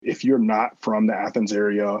If you're not from the Athens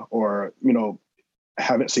area or,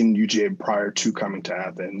 haven't seen UGA prior to coming to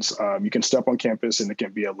Athens, you can step on campus and it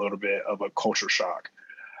can be a little bit of a culture shock.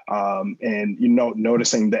 And,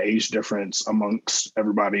 noticing the age difference amongst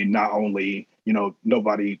everybody, not only,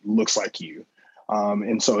 nobody looks like you.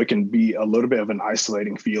 And so it can be a little bit of an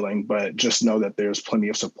isolating feeling, but just know that there's plenty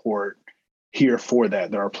of support here for that.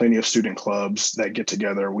 There are plenty of student clubs that get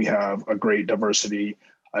together. We have a great diversity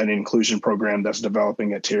and inclusion program that's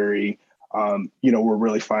developing at Terry. We're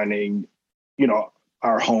really finding,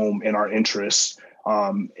 our home and our interests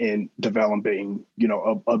in developing,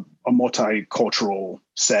 a multicultural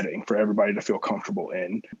setting for everybody to feel comfortable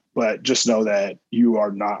in. But just know that you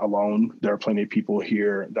are not alone. There are plenty of people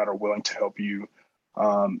here that are willing to help you,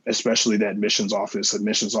 especially the admissions office.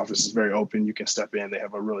 Admissions office is very open. You can step in. They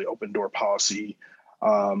have a really open door policy.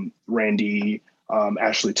 Randy,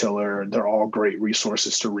 Ashley Tiller, they're all great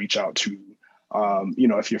resources to reach out to,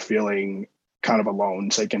 if you're feeling kind of alone,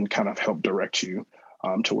 so they can kind of help direct you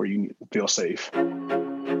to where you feel safe.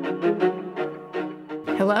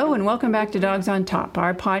 Hello, and welcome back to Dogs on Top,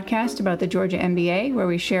 our podcast about the Georgia MBA, where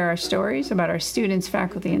we share our stories about our students,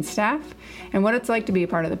 faculty, and staff, and what it's like to be a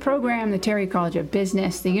part of the program, the Terry College of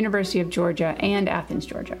Business, the University of Georgia, and Athens,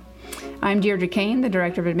 Georgia. I'm Deirdre Kane, the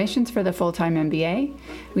Director of Admissions for the Full-Time MBA.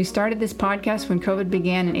 We started this podcast when COVID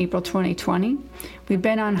began in April 2020. We've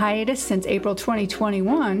been on hiatus since April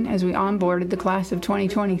 2021 as we onboarded the class of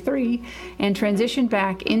 2023 and transitioned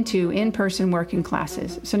back into in-person working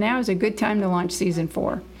classes. So now is a good time to launch Season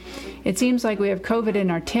 4. It seems like we have COVID in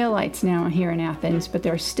our taillights now here in Athens, but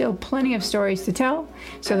there are still plenty of stories to tell,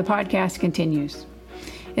 so the podcast continues.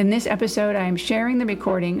 In this episode, I am sharing the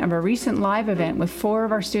recording of a recent live event with 4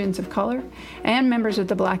 of our students of color and members of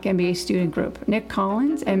the Black MBA student group: Nick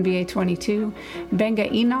Collins, MBA 22, Benga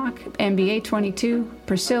Enoch, MBA 22,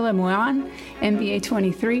 Priscilla Muan, MBA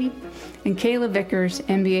 23, and Kayla Vickers,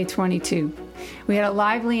 MBA 22. We had a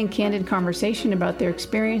lively and candid conversation about their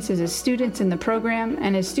experiences as students in the program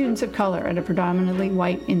and as students of color at a predominantly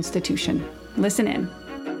white institution. Listen in.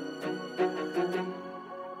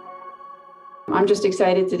 I'm just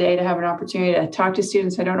excited today to have an opportunity to talk to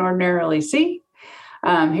students I don't ordinarily see,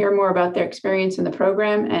 hear more about their experience in the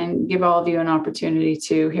program, and give all of you an opportunity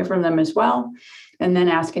to hear from them as well, and then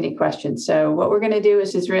ask any questions. So what we're going to do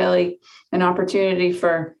is really an opportunity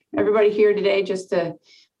for everybody here today just to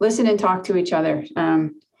listen and talk to each other.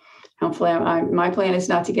 Hopefully, my plan is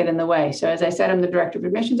not to get in the way. So as I said, I'm the Director of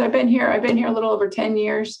Admissions. I've been here a little over 10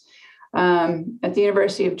 years. At the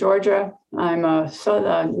University of Georgia. I'm a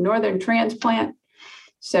northern transplant,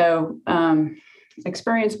 so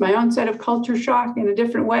experienced my own set of culture shock in a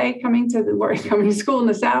different way coming to school in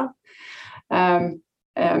the South.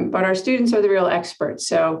 But our students are the real experts.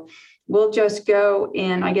 So we'll just go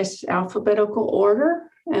in, I guess, alphabetical order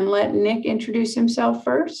and let Nick introduce himself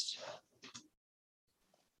first.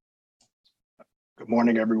 Good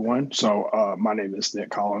morning, everyone. So my name is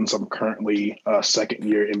Nick Collins. I'm currently a second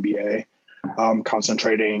year MBA,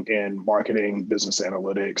 concentrating in marketing, business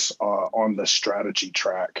analytics on the strategy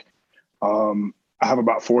track. I have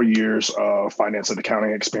about 4 years of finance and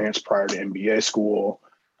accounting experience prior to MBA school,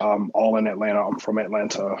 all in Atlanta. I'm from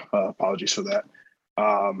Atlanta. Apologies for that.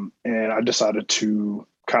 And I decided to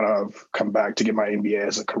kind of come back to get my MBA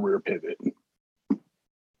as a career pivot.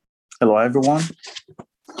 Hello, everyone.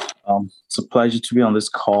 It's a pleasure to be on this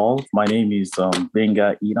call. My name is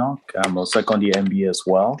Benga Enoch. I'm a second year MBA as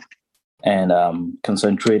well, and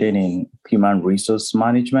concentrating in human resource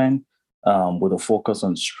management with a focus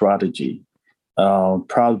on strategy.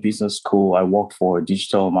 Proud Business School, I worked for a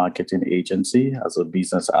digital marketing agency as a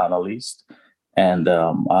business analyst, and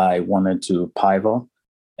I wanted to pivot,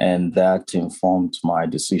 and that informed my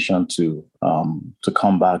decision to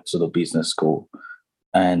come back to the business school.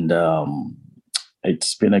 And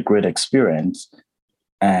it's been a great experience.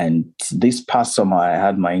 And this past summer, I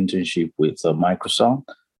had my internship with Microsoft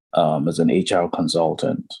as an HR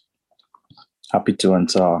consultant. Happy to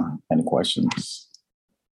answer any questions.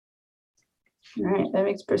 All right, that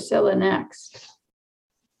makes Priscilla next.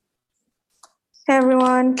 Hey,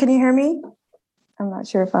 everyone. Can you hear me? I'm not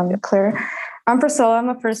sure if I'm clear. I'm Priscilla. I'm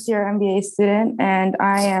a first-year MBA student, and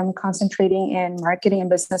I am concentrating in marketing and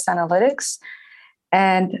business analytics.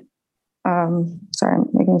 And sorry, I'm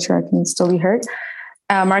making sure I can still be heard.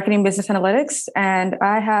 Marketing business analytics, and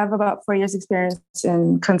I have about 4 years experience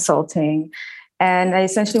in consulting, and I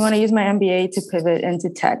essentially want to use my MBA to pivot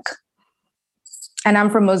into tech. And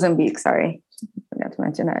I'm from Mozambique, sorry. I forgot to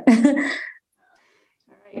mention that. All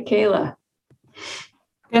right, Kayla.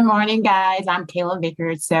 Good morning, guys. I'm Kayla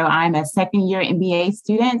Vickers. So I'm a second-year MBA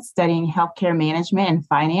student studying healthcare management and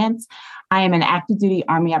finance. I am an active duty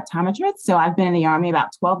Army optometrist. So I've been in the Army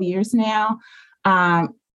about 12 years now.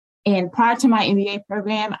 And prior to my MBA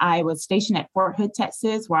program, I was stationed at Fort Hood,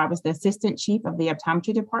 Texas, where I was the assistant chief of the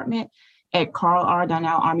optometry department at Carl R.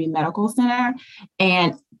 Donnell Army Medical Center.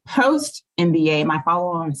 And post MBA, my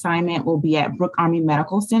follow-on assignment will be at Brooke Army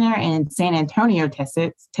Medical Center in San Antonio,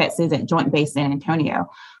 Texas at Joint Base San Antonio,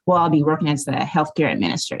 where I'll be working as the healthcare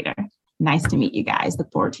administrator. Nice to meet you guys.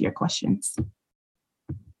 Look forward to your questions.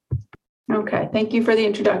 Okay, thank you for the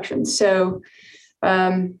introduction. So,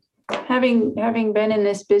 having been in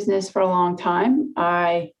this business for a long time,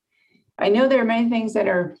 I know there are many things that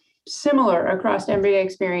are similar across MBA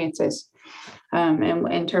experiences, and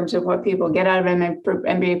in terms of what people get out of an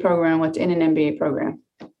MBA program, what's in an MBA program.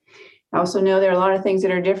 I also know there are a lot of things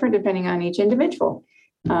that are different depending on each individual,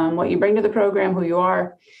 what you bring to the program, who you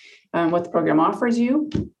are, what the program offers you,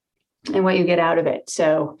 and what you get out of it.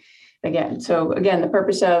 So again, the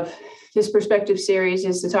purpose of this perspective series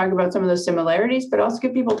is to talk about some of those similarities, but also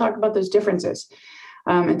get people to talk about those differences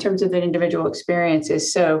in terms of the individual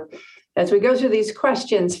experiences. So as we go through these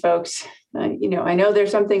questions, folks, I know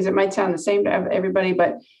there's some things that might sound the same to everybody,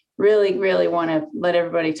 but really, really want to let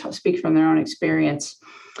everybody speak from their own experience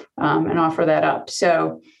and offer that up.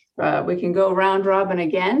 So we can go round robin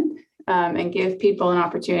again and give people an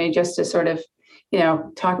opportunity just to sort of,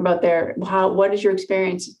 talk about what has your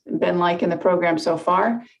experience been like in the program so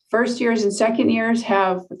far? First years and second years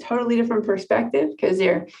have a totally different perspective because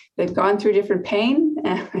they've gone through different pain,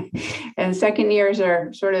 and second years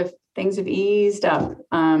are sort of things have eased up.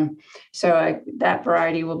 So that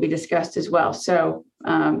variety will be discussed as well. So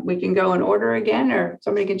we can go in order again, or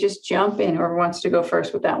somebody can just jump in. Whoever wants to go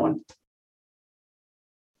first with that one.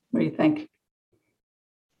 What do you think?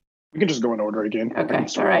 We can just go in order again. Okay.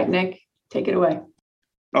 All right, Nick, take it away.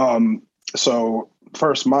 So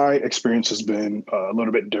first, my experience has been a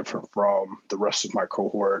little bit different from the rest of my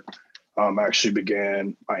cohort. I actually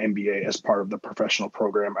began my MBA as part of the professional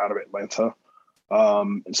program out of Atlanta.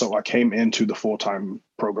 And so I came into the full-time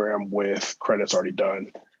program with credits already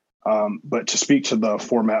done. But to speak to the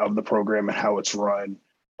format of the program and how it's run,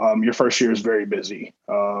 your first year is very busy.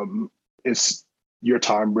 It's your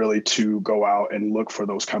time really to go out and look for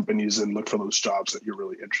those companies and look for those jobs that you're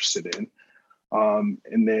really interested in.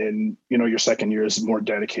 And then, your second year is more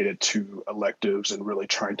dedicated to electives and really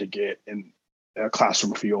trying to get in a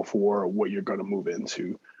classroom feel for what you're going to move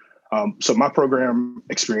into. So my program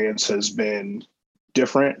experience has been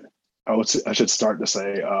different. I should start to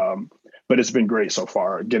say, but it's been great so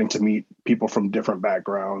far, getting to meet people from different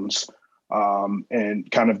backgrounds and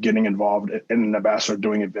kind of getting involved in an ambassador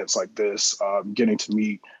doing events like this, getting to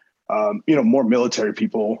meet, more military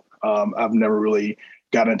people. I've never really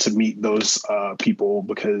gotten to meet those people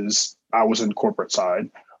because I was in the corporate side.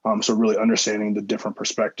 So really understanding the different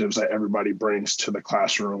perspectives that everybody brings to the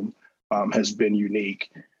classroom has been unique.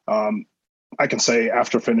 I can say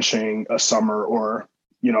after finishing a summer or,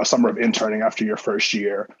 a summer of interning after your first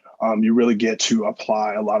year, you really get to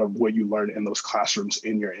apply a lot of what you learn in those classrooms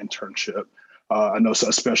in your internship. I know, so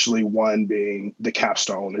especially one being the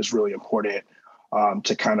capstone is really important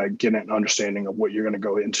to kind of get an understanding of what you're going to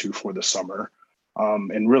go into for the summer.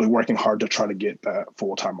 And really working hard to try to get that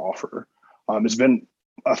full-time offer. It's been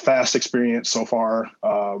a fast experience so far.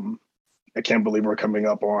 I can't believe we're coming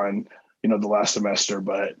up on, the last semester,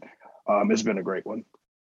 but it's been a great one.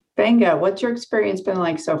 Benga, what's your experience been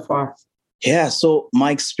like so far? Yeah, so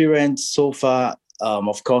my experience so far,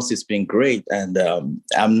 of course, it's been great. And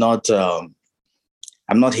I'm not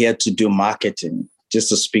here to do marketing, just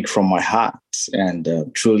to speak from my heart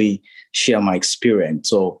and truly share my experience.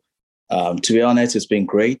 So to be honest, it's been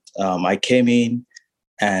great. I came in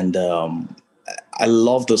and I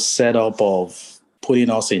love the setup of putting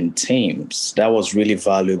us in teams. That was really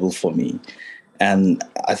valuable for me. And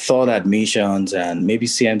I thought admissions and maybe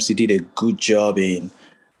CMC did a good job in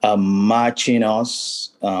matching us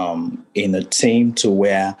in a team to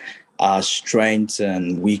where our strengths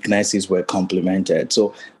and weaknesses were complemented.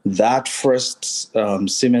 So that first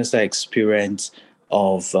semester experience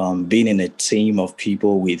of being in a team of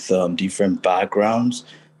people with different backgrounds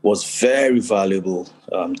was very valuable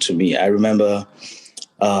to me. I remember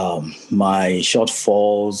my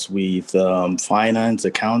shortfalls with finance,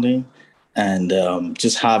 accounting, and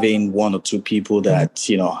just having one or two people that,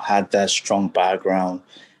 had that strong background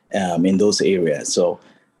in those areas. So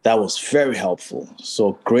that was very helpful.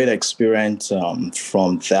 So great experience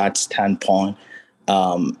from that standpoint.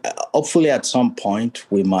 Hopefully at some point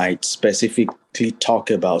we might specifically talk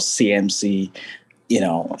about CMC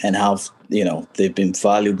and how, they've been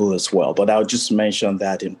valuable as well. But I'll just mention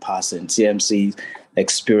that in passing. TMC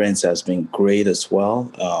experience has been great as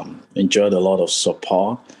well. Enjoyed a lot of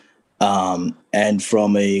support. And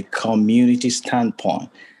from a community standpoint,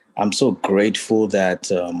 I'm so grateful that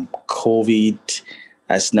COVID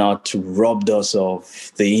has not robbed us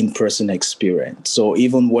of the in-person experience. So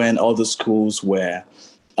even when other schools were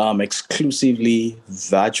exclusively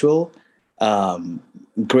virtual,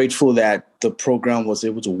 grateful that the program was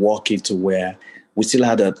able to walk into where we still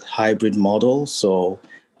had a hybrid model. So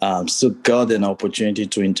still got an opportunity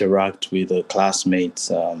to interact with the classmates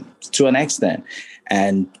to an extent.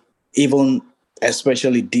 And even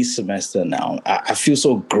especially this semester now, I feel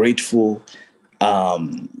so grateful,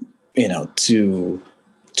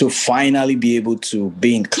 to finally be able to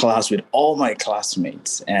be in class with all my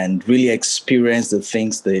classmates and really experience the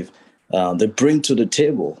things they bring to the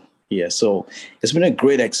table. Yeah, so it's been a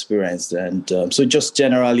great experience. And so just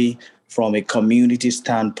generally from a community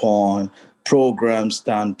standpoint, program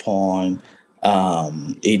standpoint,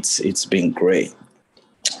 it's been great,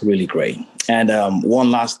 really great. And one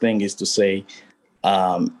last thing is to say,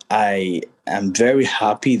 I am very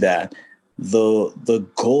happy that the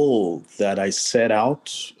goal that I set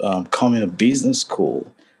out coming to business school,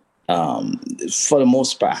 for the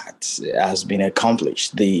most part, has been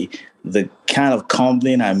accomplished. The kind of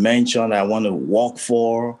company I mentioned I want to work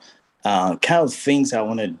for, kind of things I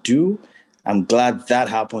want to do, I'm glad that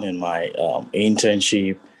happened in my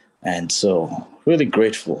internship. And so really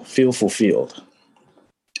grateful, feel fulfilled.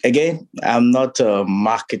 Again, I'm not a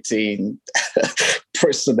marketing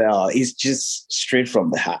personnel. It's just straight from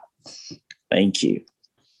the heart. Thank you.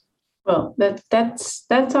 Well, that's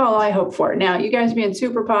all I hope for. Now, you guys being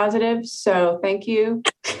super positive, so thank you.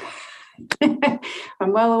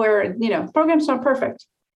 I'm well aware, the program's not perfect.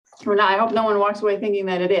 I hope no one walks away thinking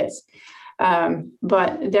that it is.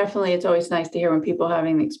 But definitely, it's always nice to hear when people are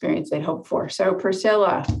having the experience they hope for. So,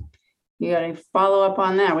 Priscilla, you got to follow up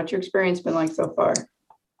on that. What's your experience been like so far?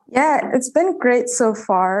 Yeah, it's been great so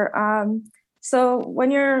far. So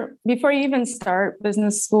before you even start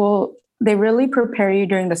business school, they really prepare you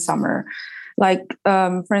during the summer. Like,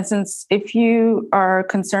 for instance, if you are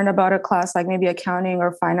concerned about a class like maybe accounting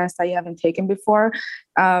or finance that you haven't taken before,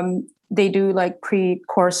 they do like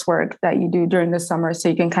pre-coursework that you do during the summer. So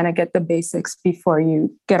you can kind of get the basics before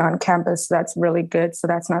you get on campus. That's really good. So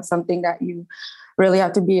that's not something that you really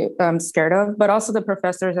have to be scared of. But also the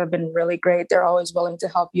professors have been really great. They're always willing to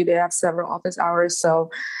help you. They have several office hours.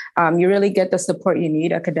 So you really get the support you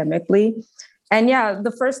need academically. And yeah,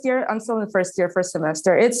 I'm still in the first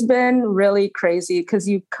semester. It's been really crazy because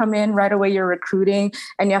you come in right away, you're recruiting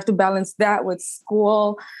and you have to balance that with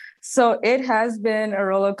school. So it has been a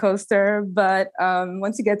roller coaster, but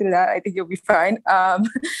once you get through that, I think you'll be fine.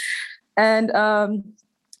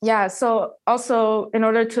 Yeah, so also in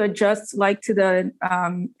order to adjust to the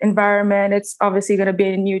environment, it's obviously going to be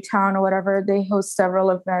a new town or whatever. They host several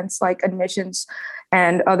events like admissions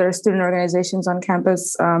and other student organizations on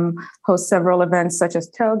campus host several events such as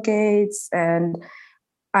tailgates. And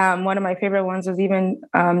one of my favorite ones was even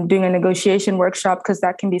doing a negotiation workshop, because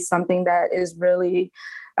that can be something that is really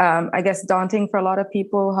daunting for a lot of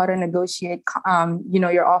people, how to negotiate,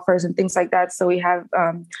 your offers and things like that. So we have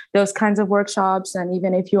those kinds of workshops. And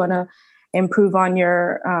even if you want to improve on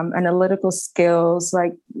your analytical skills,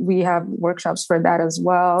 like we have workshops for that as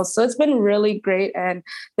well. So it's been really great. And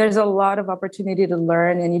there's a lot of opportunity to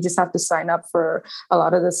learn, and you just have to sign up for a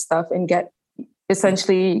lot of this stuff and get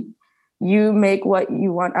essentially you make what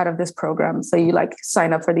you want out of this program. So you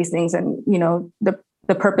sign up for these things, and,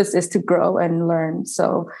 the purpose is to grow and learn.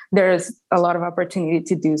 So there's a lot of opportunity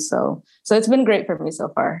to do so. So it's been great for me so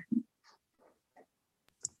far.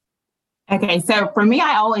 Okay, so for me,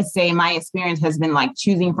 I always say my experience has been like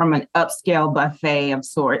choosing from an upscale buffet of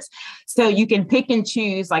sorts. So you can pick and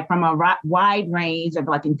choose from a wide range of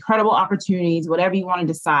incredible opportunities, whatever you want to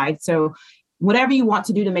decide. So whatever you want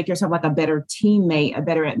to do to make yourself a better teammate, a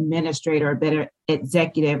better administrator, a better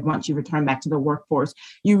executive once you return back to the workforce,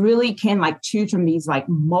 you really can choose from these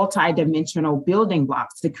multi-dimensional building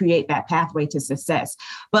blocks to create that pathway to success.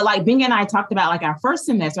 But Binga and I talked about our first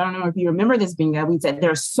semester, I don't know if you remember this, Binga, we said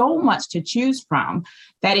there's so much to choose from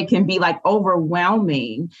that it can be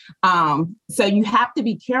overwhelming. So you have to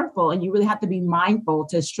be careful, and you really have to be mindful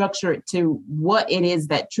to structure it to what it is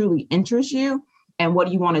that truly interests you and what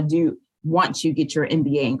do you want to do once you get your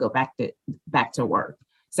MBA and go back to work.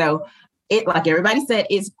 So it, like everybody said,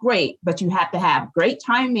 is great, but you have to have great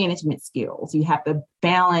time management skills. You have to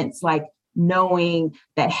balance knowing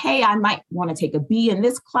that, hey, I might want to take a B in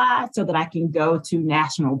this class so that I can go to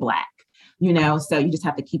National Black, so you just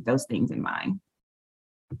have to keep those things in mind.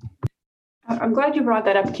 I'm glad you brought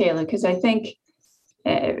that up, Kayla, because I think,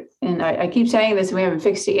 and I keep saying this and we haven't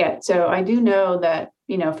fixed it yet. So I do know that,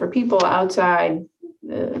 for people outside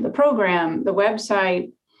the program, the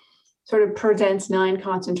website sort of presents 9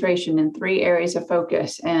 concentration in 3 areas of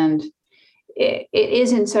focus. And it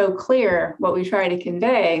isn't so clear what we try to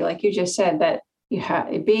convey, like you just said, that you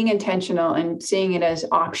have being intentional and seeing it as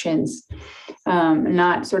options,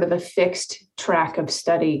 not sort of a fixed track of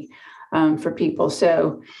study for people.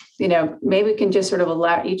 So, maybe we can just sort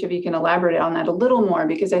of each of you can elaborate on that a little more,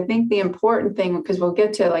 because I think the important thing, because we'll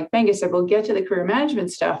get to, like Benga said, we'll get to the career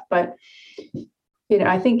management stuff, but,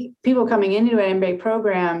 I think people coming into an MBA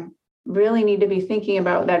program really need to be thinking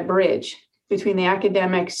about that bridge between the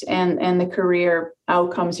academics and the career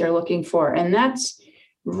outcomes they're looking for. And that's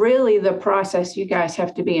really the process you guys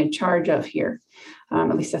have to be in charge of here.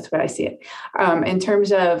 At least that's what I see it, in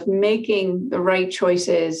terms of making the right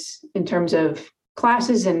choices in terms of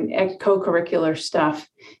classes and co-curricular stuff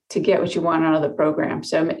to get what you want out of the program.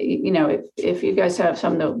 So, if you guys have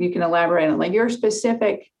some that you can elaborate on, like your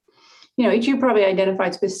specific, each of you probably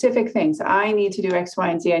identified specific things. I need to do X, Y,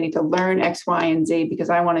 and Z. I need to learn X, Y, and Z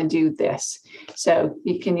because I want to do this. So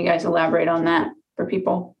can you guys elaborate on that for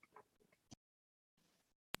people?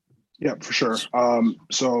 Yeah, for sure.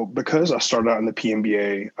 So because I started out in the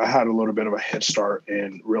PMBA, I had a little bit of a head start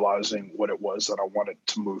in realizing what it was that I wanted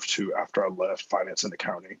to move to after I left finance and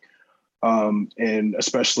accounting. And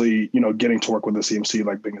especially, getting to work with the CMC,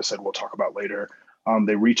 like Benga said, we'll talk about later.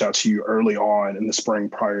 They reach out to you early on in the spring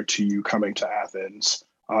prior to you coming to Athens.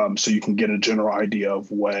 So you can get a general idea of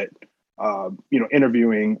what,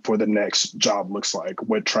 interviewing for the next job looks like.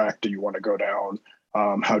 What track do you want to go down?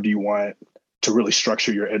 How do you want to really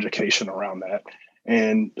structure your education around that?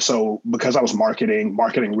 And so because I was marketing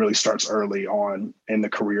really starts early on in the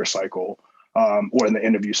career cycle, or in the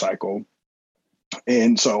interview cycle.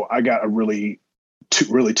 And so I got really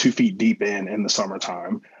 2 feet deep in the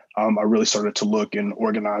summertime. I really started to look and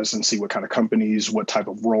organize and see what kind of companies, what type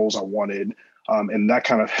of roles I wanted. And that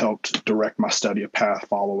kind of helped direct my study of path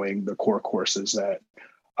following the core courses that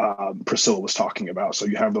Priscilla was talking about. So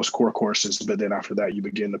you have those core courses, but then after that, you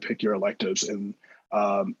begin to pick your electives and,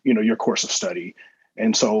 your course of study.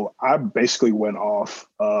 And so I basically went off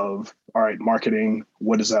of, all right, marketing,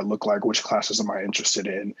 what does that look like? Which classes am I interested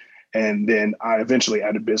in? And then I eventually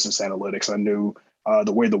added business analytics. I knew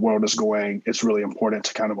the way the world is going, it's really important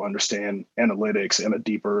to kind of understand analytics in a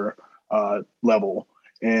deeper level.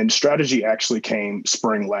 And strategy actually came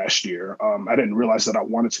spring last year. I didn't realize that I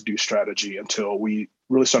wanted to do strategy until we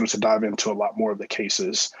really started to dive into a lot more of the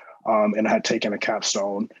cases, and I had taken a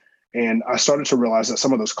capstone. And I started to realize that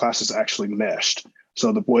some of those classes actually meshed.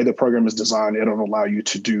 So the way the program is designed, it'll allow you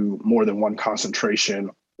to do more than one concentration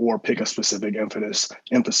or pick a specific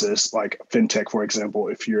emphasis, like fintech, for example,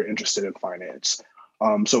 if you're interested in finance.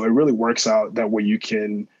 So it really works out that way you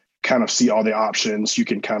can kind of see all the options. You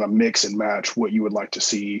can kind of mix and match what you would like to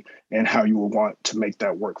see and how you will want to make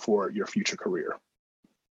that work for your future career.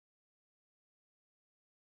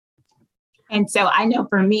 And so I know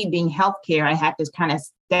for me, being healthcare, I had to kind of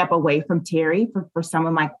step away from Terry for some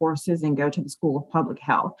of my courses and go to the School of Public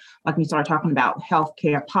Health. Like we started talking about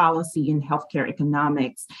healthcare policy and healthcare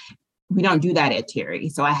economics. We don't do that at Terry.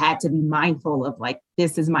 So I had to be mindful of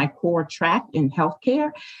this is my core track in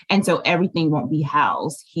healthcare. And so everything won't be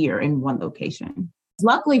housed here in one location.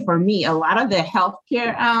 Luckily for me, a lot of the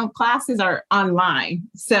healthcare classes are online.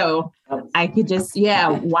 So I could just,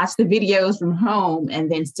 watch the videos from home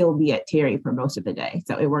and then still be at Terry for most of the day.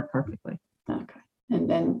 So it worked perfectly. Okay. And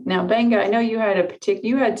then now, Benga, I know you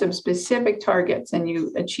had some specific targets and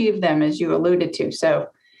you achieved them as you alluded to. So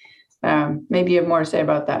maybe you have more to say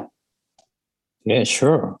about that. Yeah,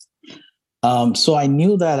 sure. So I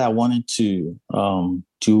knew that I wanted to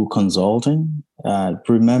do consulting.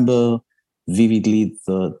 Remember vividly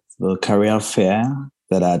the career fair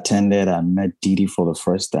that I attended. I met Didi for the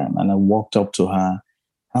first time, and I walked up to her.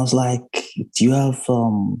 I was like, "Do you have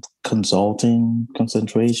consulting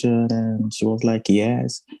concentration?" And she was like,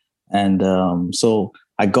 "Yes." And so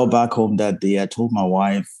I got back home that day. I told my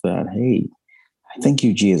wife that, "Hey, I think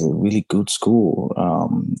UG is a really good school,"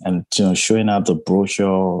 and showing out the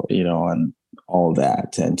brochure, and all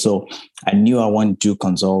that. And so I knew I wanted to do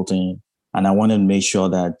consulting, and I wanted to make sure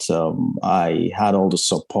that I had all the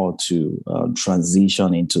support to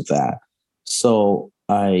transition into that. So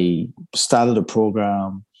I started a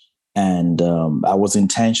program, and I was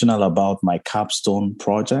intentional about my capstone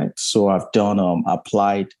project. So I've done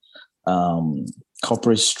applied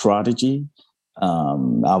corporate strategy.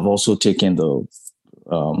 I've also taken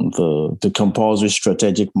the compulsory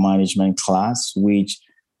strategic management class, which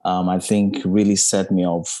I think really set me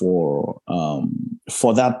up for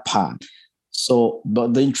that path. So,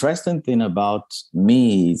 but the interesting thing about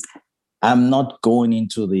me is I'm not going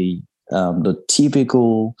into the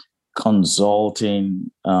typical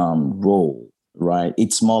consulting role, right?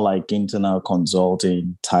 It's more like internal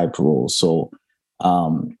consulting type role. So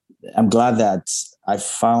I'm glad that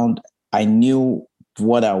I knew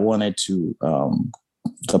what I wanted to,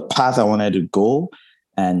 the path I wanted to go.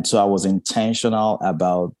 And so I was intentional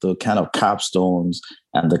about the kind of capstones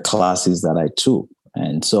and the classes that I took.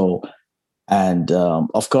 And so,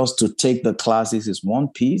 of course, to take the classes is one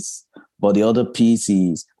piece, but the other piece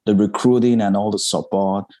is the recruiting and all the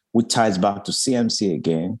support, which ties back to CMC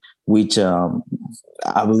again, which I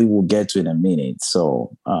believe we'll get to in a minute.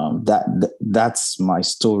 So that's my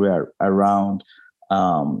story around,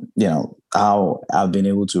 how I've been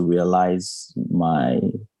able to realize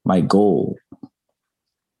my goal.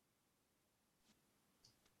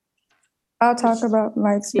 I'll talk about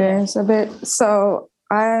my experience a bit. So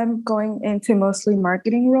I'm going into mostly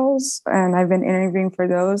marketing roles, and I've been interviewing for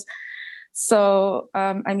those. So,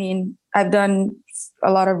 I've done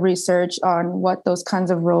a lot of research on what those kinds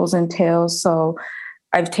of roles entail. So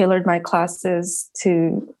I've tailored my classes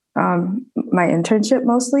to my internship,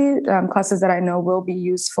 mostly classes that I know will be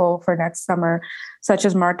useful for next summer, such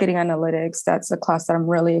as marketing analytics. That's a class that I'm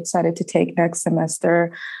really excited to take next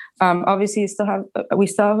semester. Obviously, we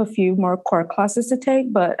still have a few more core classes to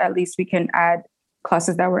take, but at least we can add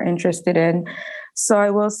classes that we're interested in. So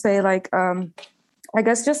I will say, I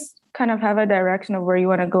guess just kind of have a direction of where you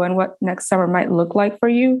want to go and what next summer might look like for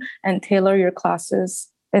you, and tailor your classes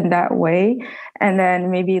in that way. And then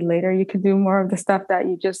maybe later you could do more of the stuff that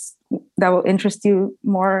will interest you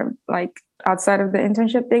more, like outside of the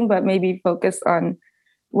internship thing, but maybe focus on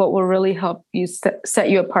what will really help you set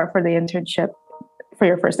you apart for the internship, for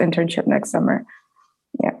your first internship next summer.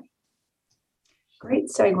 Yeah. Great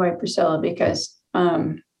segue, Priscilla, because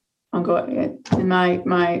I'm going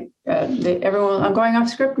everyone. I'm going off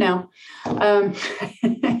script now. I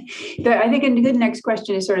think a good next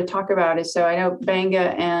question to sort of talk about is, so I know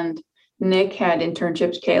Banga and Nick had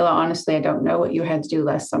internships. Kayla, honestly, I don't know what you had to do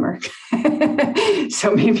last summer,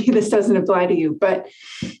 so maybe this doesn't apply to you. But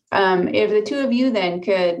if the two of you then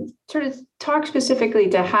could sort of talk specifically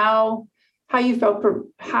to how you felt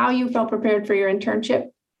prepared for your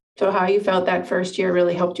internship. So how you felt that first year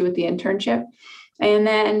really helped you with the internship, and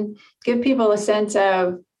then give people a sense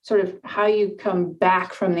of sort of how you come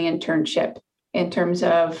back from the internship in terms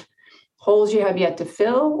of holes you have yet to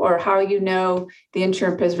fill, or how the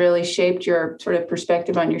internship has really shaped your sort of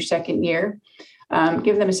perspective on your second year.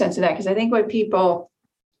 Give them a sense of that, because I think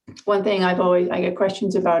one thing I get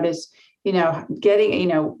questions about is,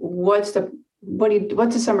 what's the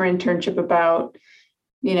summer internship about?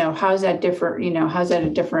 How's that different? How's that a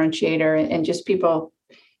differentiator? And just people,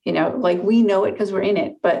 we know it because we're in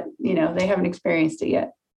it, but they haven't experienced it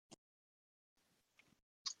yet.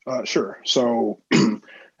 Sure. So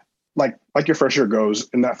like your first year goes,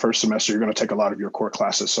 in that first semester, you're going to take a lot of your core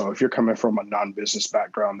classes. So if you're coming from a non-business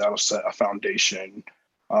background, that'll set a foundation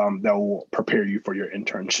that will prepare you for your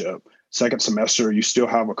internship. Second semester, you still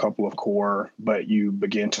have a couple of core, but you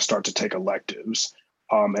begin to start to take electives.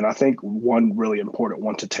 And I think one really important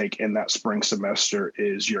one to take in that spring semester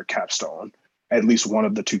is your capstone, at least one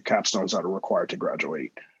of the two capstones that are required to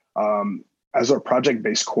graduate. As a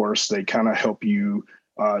project-based course, they kind of help you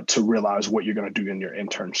to realize what you're going to do in your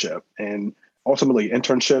internship. And ultimately,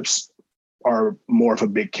 internships are more of a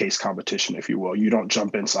big case competition, if you will. You don't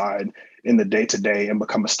jump inside in the day-to-day and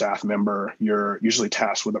become a staff member. You're usually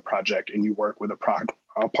tasked with a project and you work with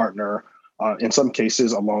a partner, in some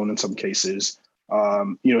cases alone, in some cases,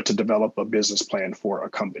 to develop a business plan for a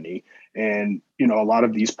company. And, a lot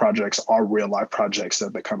of these projects are real life projects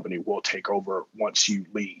that the company will take over once you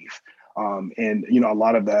leave. And a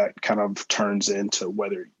lot of that kind of turns into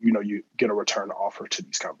whether, you get a return offer to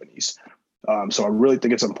these companies. So I really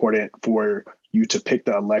think it's important for you to pick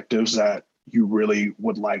the electives that you really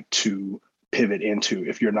would like to pivot into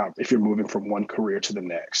if you're moving from one career to the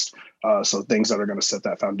next. So things that are going to set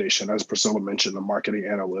that foundation. As Priscilla mentioned, the marketing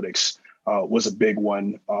analytics was a big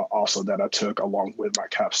one also that I took along with my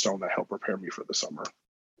capstone that helped prepare me for the summer.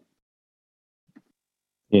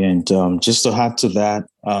 And just to add to that,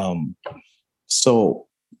 so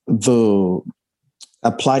the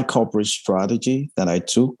applied corporate strategy that I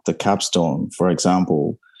took, the capstone, for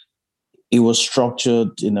example, it was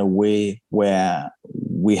structured in a way where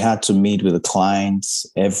we had to meet with the clients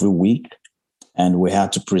every week, and we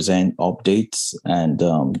had to present updates and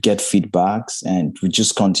get feedbacks, and we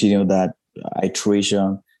just continue that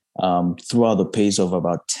iteration throughout the pace of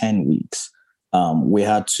about 10 weeks. We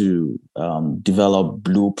had to develop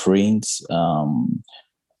blueprints,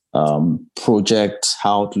 project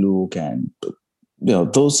outlook, and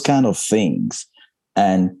those kind of things.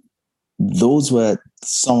 And those were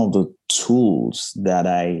some of the tools that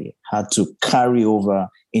I had to carry over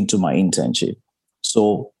into my internship.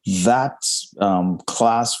 So that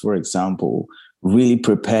class, for example, really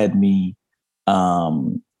prepared me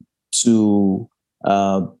to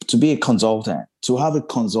be a consultant, to have a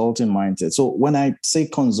consulting mindset. So when I say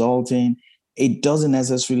consulting, it doesn't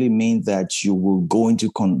necessarily mean that you will go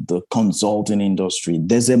into the consulting industry.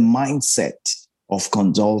 There's a mindset of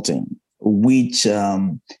consulting, which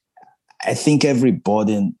I think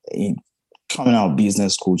everybody in coming out of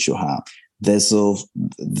business school should have. There's a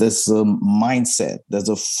mindset, there's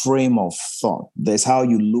a frame of thought. There's how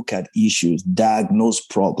you look at issues, diagnose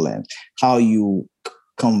problems, how you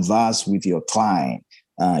converse with your client,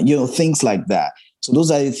 things like that. So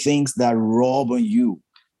those are the things that rub on you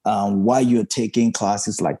while you're taking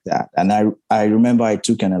classes like that. And I remember I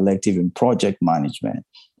took an elective in project management,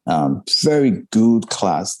 very good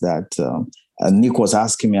class that Nick was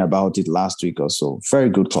asking me about it last week or so. Very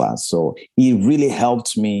good class. So it really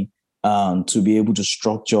helped me to be able to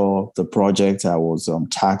structure the project I was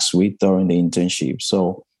tasked with during the internship.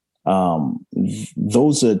 So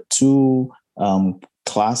those are two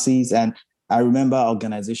classes. And I remember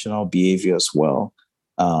organizational behavior as well.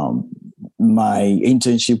 My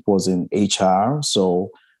internship was in HR.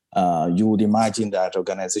 So you would imagine that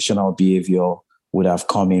organizational behavior would have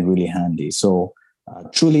come in really handy. So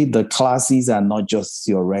truly, the classes are not just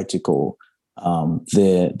theoretical.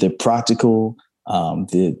 The practical,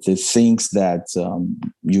 the things that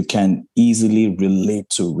you can easily relate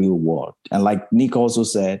to real world. And like Nick also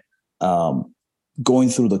said, going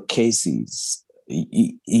through the cases,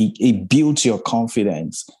 it builds your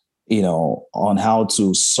confidence, on how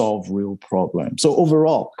to solve real problems. So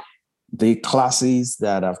overall, the classes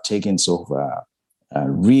that I've taken so far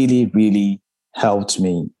really, really helped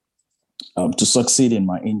me to succeed in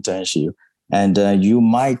my internship. And you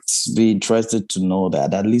might be interested to know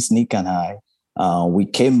that at least Nick and I, we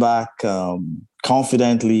came back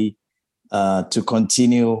confidently to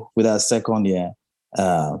continue with our second year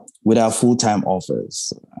with our full-time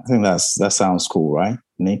offers. I think that sounds cool, right,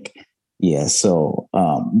 Nick? Yeah, so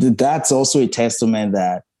that's also a testament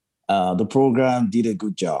that the program did a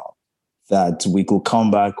good job, that we could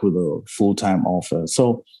come back with a full-time offer.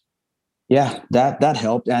 So yeah, that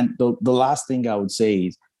helped. And the last thing I would say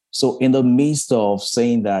is, so in the midst of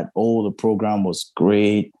saying that, the program was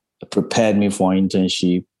great, it prepared me for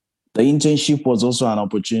internship, the internship was also an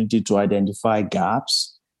opportunity to identify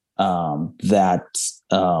gaps that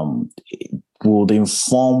would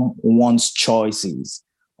inform one's choices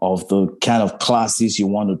of the kind of classes you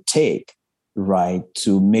want to take, right,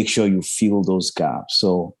 to make sure you fill those gaps.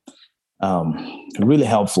 So really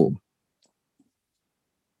helpful.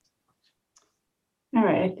 All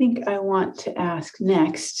right, I think I want to ask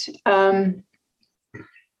next.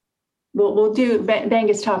 We'll do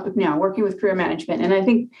Benga's topic now, working with career management, and I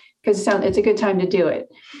think because it's a good time to do it,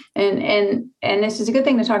 and this is a good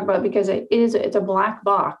thing to talk about because it's a black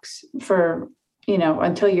box for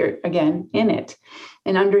until you're again in it,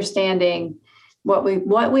 and understanding what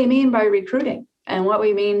we mean by recruiting and what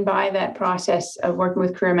we mean by that process of working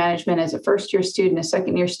with career management as a first-year student, a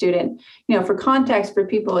second-year student. For context for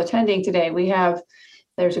people attending today,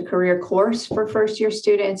 there's a career course for first-year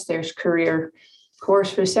students. There's career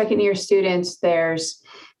course for second-year students. There's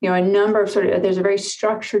a number of there's a very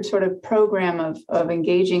structured sort of program of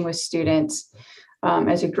engaging with students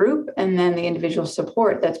as a group, and then the individual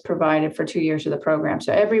support that's provided for 2 years of the program.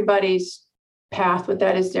 So everybody's path with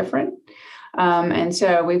that is different. And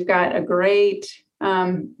so we've got a great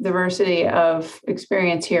diversity of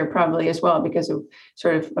experience here probably as well, because of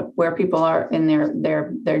sort of where people are in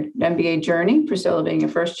their MBA journey. Priscilla being a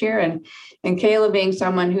first year, and Kayla being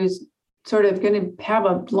someone who's sort of going to have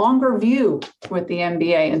a longer view with the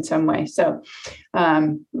MBA in some way. So,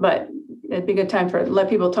 but it'd be a good time to let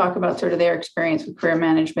people talk about sort of their experience with career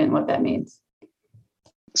management and what that means.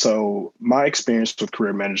 So my experience with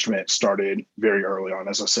career management started very early on.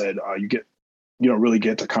 As I said, you really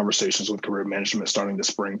get to conversations with career management starting the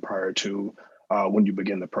spring prior to when you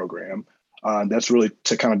begin the program. That's really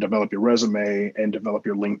to kind of develop your resume and develop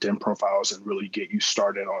your LinkedIn profiles and really get you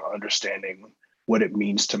started on understanding what it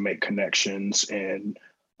means to make connections and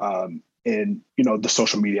the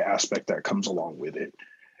social media aspect that comes along with it.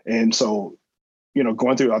 And so,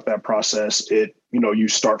 going throughout that process, you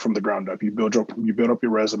start from the ground up. You build up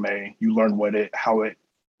your resume. You learn how it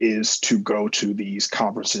is to go to these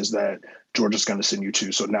conferences that Georgia's going to send you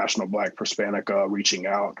to. So National Black Hispanica, reaching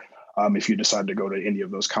out, if you decide to go to any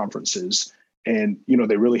of those conferences. And,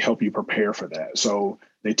 they really help you prepare for that. So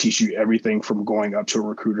they teach you everything from going up to a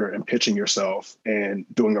recruiter and pitching yourself and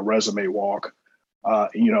doing a resume walk,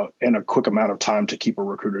 in a quick amount of time to keep a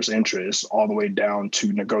recruiter's interest, all the way down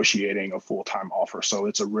to negotiating a full-time offer. So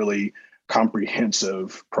it's a really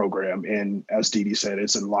comprehensive program. And as Dee Dee said,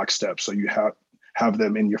 it's in lockstep. So you have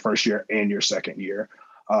them in your first year and your second year.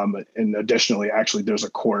 And additionally, actually, there's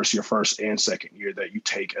a course your first and second year that you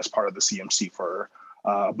take as part of the CMC for,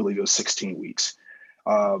 I believe it was 16 weeks.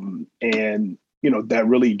 And, that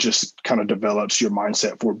really just kind of develops your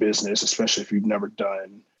mindset for business, especially if you've never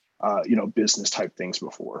done, business type things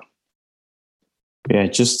before. Yeah,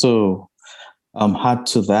 just to add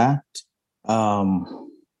to that,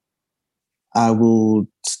 I will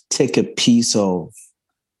take a piece of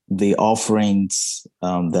the offerings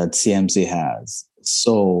that CMC has.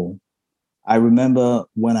 So I remember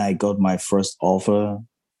when I got my first offer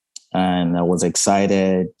and I was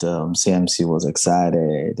excited, CMC was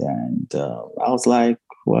excited, and I was like,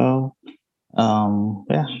 well,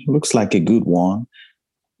 looks like a good one.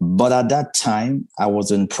 But at that time, I was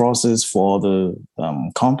in process for the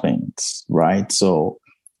companies, right? So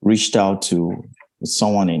reached out to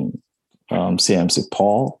someone in CMC,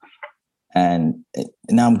 Paul, and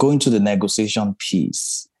now I'm going to the negotiation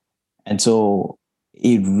piece. And so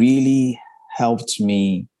it really helped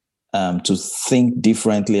me to think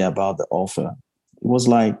differently about the offer. It was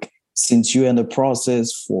like, since you're in the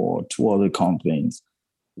process for 2 other companies,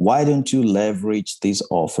 why don't you leverage this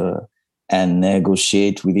offer and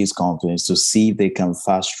negotiate with these companies to see if they can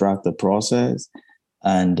fast track the process?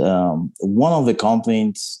 And one of the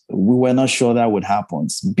companies, we were not sure that would happen.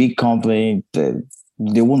 Big company, they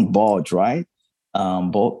wouldn't budge, right?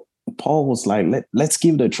 But Paul was like, let's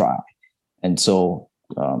give it a try. And so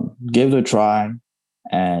gave it a try.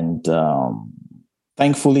 And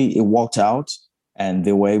thankfully, it worked out. And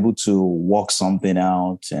they were able to work something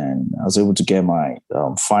out. And I was able to get my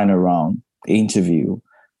final round interview.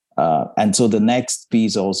 And so the next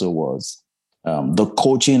piece also was the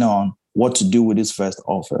coaching on what to do with this first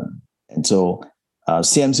offer. And so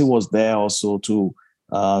CMC was there also to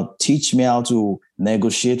teach me how to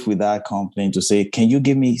negotiate with that company, to say, can you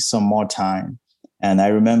give me some more time? And I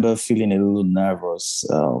remember feeling a little nervous.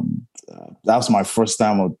 That was my first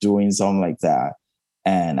time of doing something like that.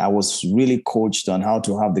 And I was really coached on how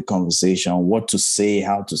to have the conversation, what to say,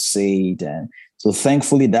 how to say it. And so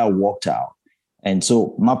thankfully that worked out. And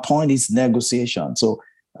so my point is negotiation. So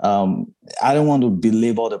I don't want to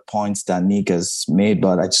belabor the points that Nick has made,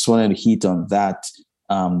 but I just wanted to hit on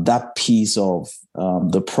that piece of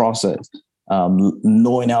the process,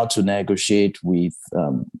 knowing how to negotiate with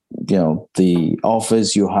the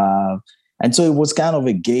offers you have. And so it was kind of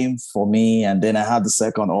a game for me. And then I had the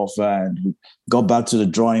second offer and we got back to the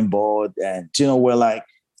drawing board, and we're like,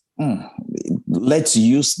 let's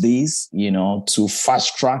use these, to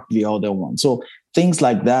fast track the other one. So things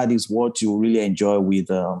like that is what you really enjoy with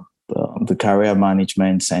the Career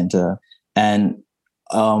Management Center. And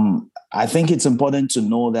I think it's important to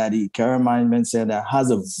know that the Career Management Center has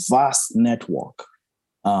a vast network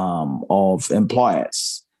of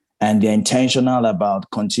employers, and they're intentional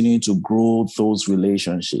about continuing to grow those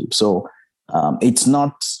relationships. So it's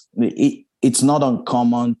not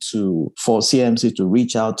uncommon for CMC to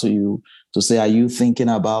reach out to you to say, are you thinking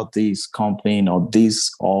about this company or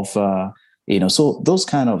this offer? So those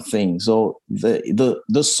kind of things. So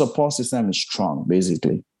the support system is strong,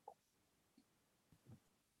 basically.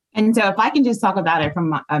 And so if I can just talk about it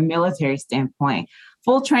from a military standpoint,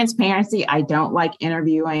 full transparency, I don't like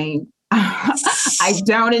interviewing. I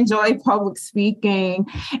don't enjoy public speaking.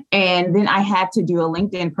 And then I had to do a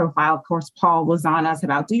LinkedIn profile. Of course, Paul was on us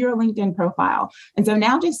about do your LinkedIn profile. And so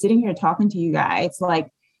now just sitting here talking to you guys,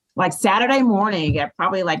 like Saturday morning at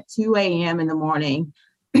probably like 2 a.m. in the morning,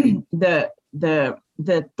 the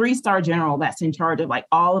 3-star general that's in charge of like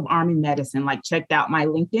all of Army medicine, like checked out my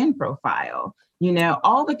LinkedIn profile,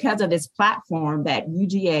 all because of this platform that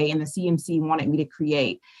UGA and the CMC wanted me to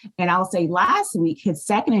create. And I'll say last week, his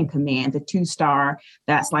second in command, the 2-star,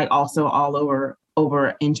 that's like also all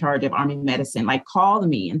over in charge of Army medicine, like called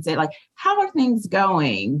me and said, like, how are things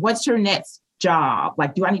going? What's your next job?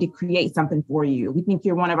 Like, do I need to create something for you? We think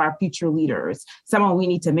you're one of our future leaders, someone we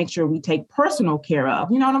need to make sure we take personal care of,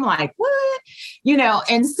 and I'm like, what?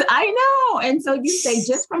 And so I know. And so you say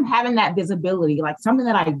just from having that visibility, like something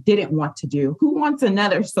that I didn't want to do, who wants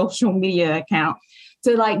another social media account?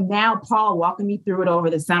 to like now Paul walking me through it over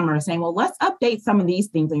the summer saying, well, let's update some of these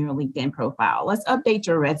things on your LinkedIn profile. Let's update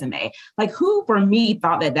your resume. Like who for me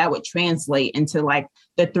thought that would translate into like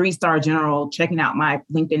the 3-star general checking out my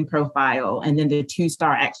LinkedIn profile and then the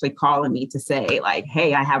 2-star actually calling me to say like,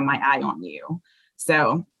 hey, I have my eye on you.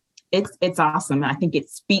 So it's awesome. I think it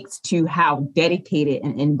speaks to how dedicated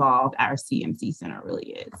and involved our CMC Center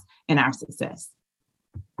really is in our success.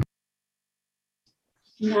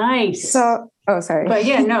 Nice. So, sorry. But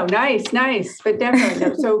yeah, no, nice. But definitely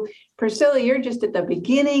no. So Priscilla, you're just at the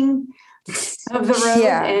beginning of the road,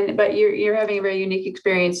 Yeah. but you're having a very unique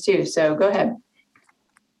experience too. So go ahead.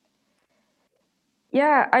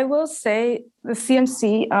 Yeah, I will say the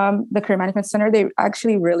CMC, the Career Management Center, they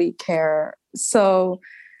actually really care. So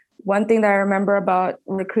one thing that I remember about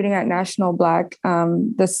recruiting at National Black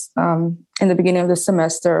in the beginning of the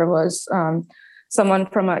semester was someone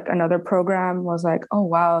from like another program was like, oh,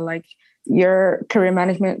 wow, like your Career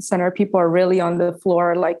Management Center people are really on the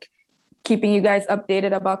floor, like keeping you guys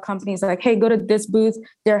updated about companies like, hey, go to this booth.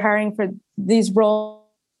 They're hiring for these roles.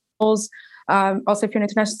 Also, if you're an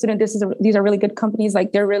international student, these are really good companies.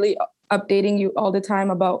 Like they're really updating you all the time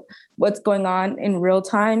about what's going on in real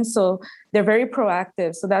time. So they're very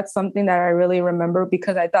proactive. So that's something that I really remember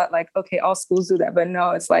because I thought like, okay, all schools do that. But no,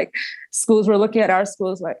 it's like schools were looking at our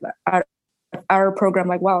schools, like our program,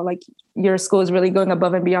 like, wow, like your school is really going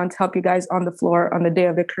above and beyond to help you guys on the floor on the day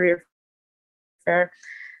of the career fair.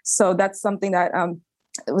 So that's something that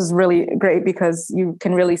it was really great because you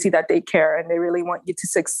can really see that they care and they really want you to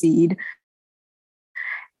succeed.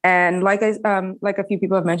 And like a few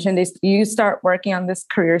people have mentioned, you start working on this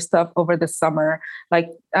career stuff over the summer. Like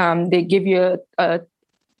they give you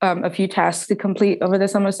a few tasks to complete over the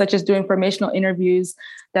summer, such as doing informational interviews.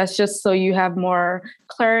 That's just so you have more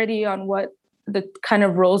clarity on what the kind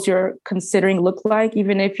of roles you're considering look like,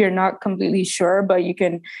 even if you're not completely sure, but you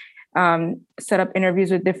can set up interviews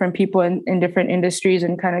with different people in different industries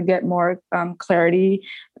and kind of get more clarity.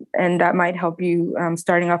 And that might help you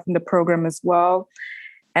starting off in the program as well.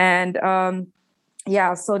 And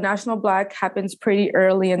so National Black happens pretty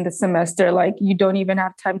early in the semester. Like you don't even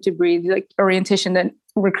have time to breathe, like orientation and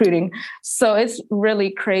recruiting. So it's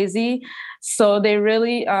really crazy. So they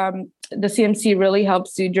really, the CMC really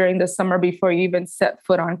helps you during the summer before you even set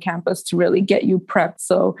foot on campus to really get you prepped.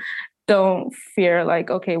 So don't fear like,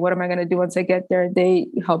 okay, what am I going to do once I get there? They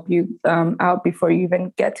help you out before you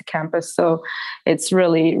even get to campus. So it's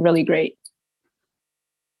really, really great.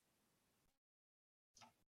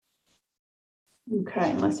 Okay,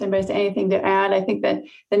 unless anybody has anything to add, I think that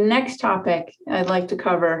the next topic I'd like to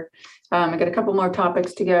cover, I got a couple more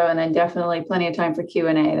topics to go and then definitely plenty of time for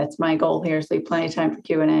Q&A. That's my goal here, so leave plenty of time for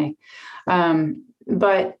Q&A.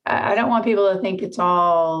 But I don't want people to think it's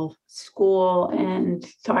all school and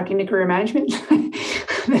talking to career management.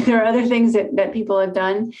 There are other things that people have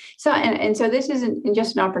done. So, and so this isn't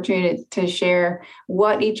just an opportunity to share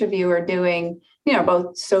what each of you are doing, you know,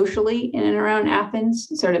 both socially in and around Athens,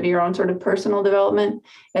 sort of your own sort of personal development,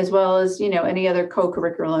 as well as, you know, any other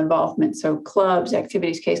co-curricular involvement. So clubs,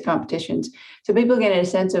 activities, case competitions. So people get a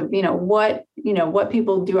sense of, what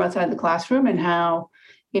people do outside the classroom and how,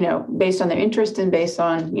 based on their interest and based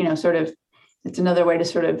on, sort of, it's another way to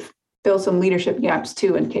sort of fill some leadership gaps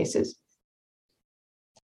too in cases.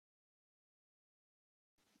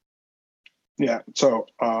 Yeah. So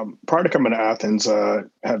prior to coming to Athens, I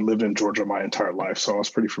had lived in Georgia my entire life. So I was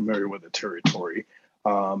pretty familiar with the territory.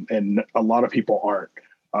 And a lot of people aren't.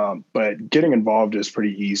 But getting involved is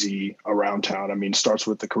pretty easy around town. I mean, starts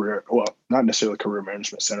with not necessarily career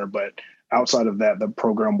management center, but outside of that, the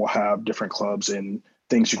program will have different clubs and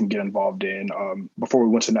things you can get involved in. Before we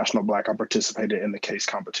went to National Black, I participated in the case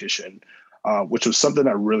competition, which was something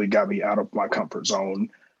that really got me out of my comfort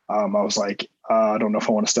zone. I was like, I don't know if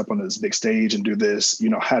I want to step on this big stage and do this.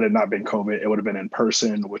 Had it not been COVID, it would have been in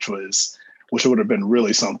person, which would have been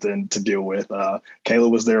really something to deal with.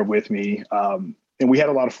 Kayla was there with me, and we had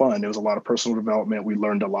a lot of fun. There was a lot of personal development. We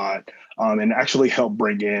learned a lot, and actually helped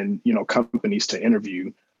bring in, companies to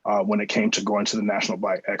interview when it came to going to the National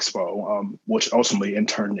Black Expo, which ultimately in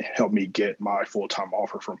turn helped me get my full-time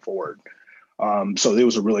offer from Ford. So it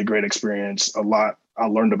was a really great experience. A lot I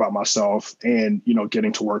learned about myself and,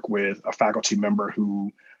 getting to work with a faculty member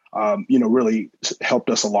who, really helped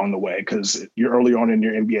us along the way because you're early on in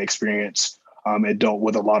your MBA experience. It dealt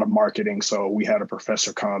with a lot of marketing. So we had a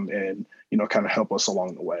professor come and, kind of help us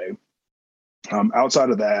along the way. Outside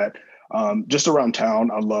of that, just around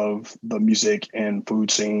town, I love the music and food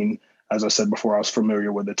scene. As I said before, I was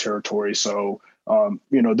familiar with the territory. So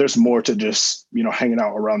there's more to just, hanging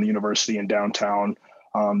out around the university and downtown.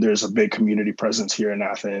 There's a big community presence here in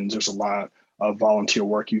Athens. There's a lot volunteer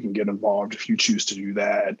work you can get involved if you choose to do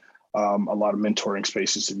that. A lot of mentoring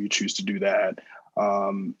spaces if you choose to do that.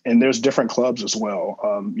 And there's different clubs as well.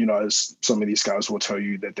 As some of these guys will tell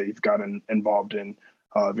you that they've gotten involved in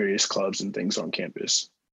various clubs and things on campus.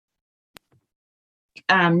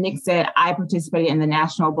 Nick said, I participated in the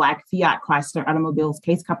National Black Fiat Chrysler Automobiles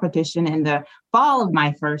case competition in the fall of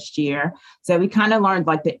my first year. So we kind of learned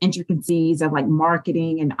like the intricacies of like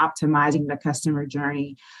marketing and optimizing the customer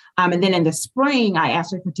journey. And then in the spring, I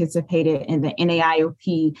actually participated in the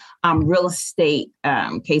NAIOP real estate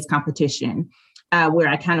case competition, where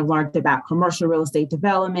I kind of learned about commercial real estate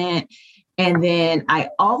development. And then I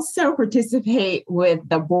also participate with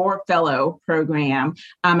the Board Fellow program.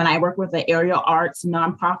 And I work with the aerial arts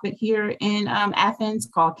nonprofit here in Athens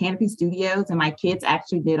called Canopy Studios. And my kids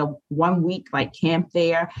actually did a 1 week like camp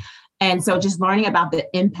there. And so just learning about the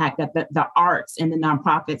impact that the arts and the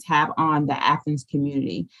nonprofits have on the Athens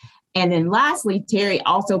community. And then lastly, Terry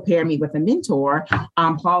also paired me with a mentor,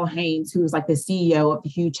 Paul Haynes, who's like the CEO of the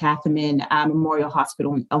Hugh Chatham Memorial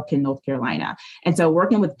Hospital in Elkin, North Carolina. And so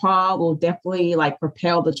working with Paul will definitely like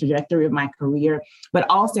propel the trajectory of my career, but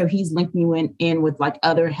also he's linked me in with like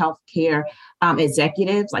other healthcare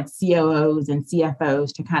executives like COOs and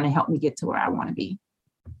CFOs to kind of help me get to where I want to be.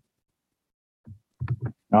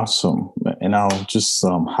 Awesome. And I'll just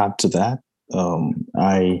add to that.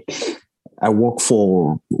 I work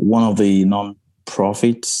for one of the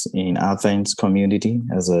non-profits in Athens community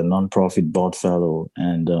as a non-profit board fellow.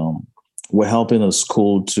 And we're helping a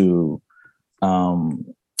school to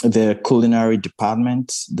their culinary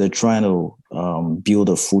department. They're trying to build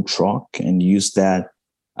a food truck and use that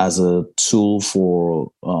as a tool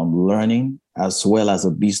for learning as well as a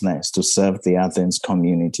business to serve the Athens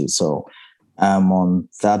community. So I'm on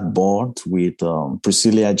that board with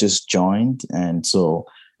Priscilla just joined. And so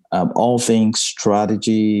all things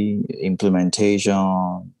strategy,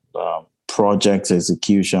 implementation, project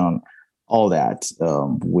execution, all that,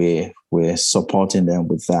 we're supporting them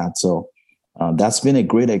with that. So that's been a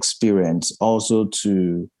great experience also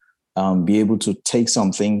to be able to take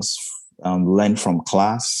some things learned from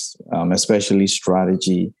class, especially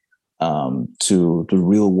strategy, to the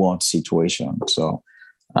real world situation. So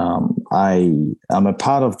I'm a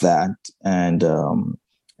part of that, and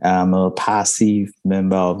I'm a passive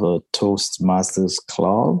member of a Toastmasters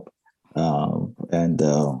club. And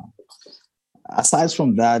aside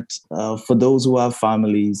from that, for those who have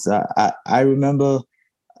families, I remember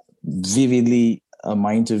vividly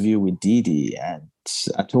my interview with Didi, and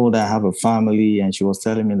I told her I have a family, and she was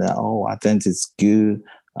telling me that, I think it's good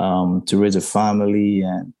to raise a family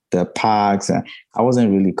and the parks. And I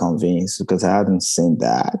wasn't really convinced because I hadn't seen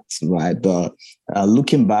that, right? But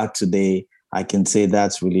looking back today, I can say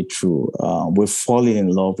that's really true. We're falling in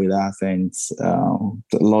love with Athens, a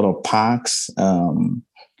lot of parks.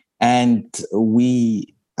 And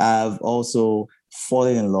we have also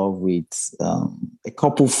fallen in love with a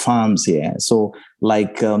couple farms here. So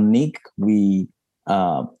like Nick, we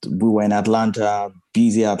were in Atlanta,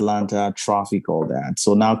 busy Atlanta, traffic, all that.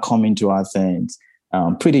 So now coming to Athens,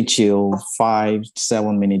 pretty chill,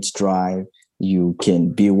 5-7 minutes drive. You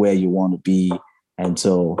can be where you want to be. And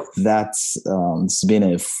so that's it's been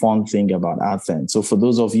a fun thing about Athens. So for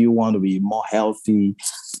those of you who want to be more healthy,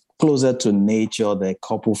 closer to nature, there are a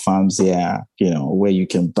couple farms here, where you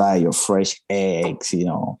can buy your fresh eggs,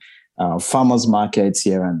 farmers markets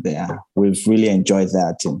here and there. We've really enjoyed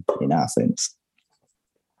that in Athens.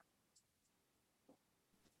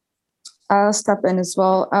 I'll step in as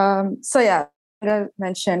well. Like I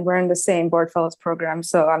mentioned, we're in the same Board Fellows program,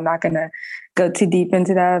 so I'm not going to go too deep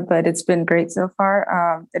into that, but it's been great so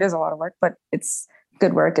far. It is a lot of work, but it's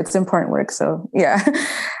good work. It's important work. So yeah.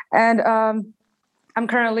 And I'm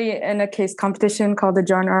currently in a case competition called the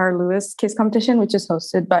John R. Lewis Case Competition, which is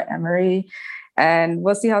hosted by Emory. And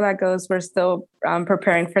we'll see how that goes. We're still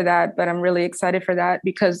preparing for that, but I'm really excited for that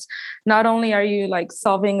because not only are you like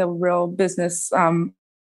solving a real business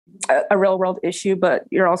a real world issue, but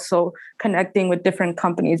you're also connecting with different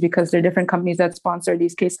companies because there are different companies that sponsor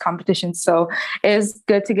these case competitions. So it's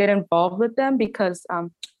good to get involved with them because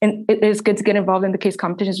it is good to get involved in the case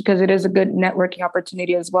competitions because it is a good networking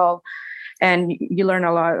opportunity as well. And you learn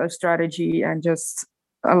a lot of strategy and just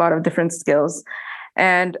a lot of different skills.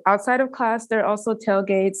 And outside of class, there are also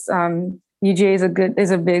tailgates. UGA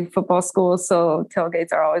is a big football school, so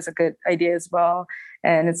tailgates are always a good idea as well.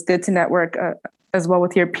 And it's good to network as well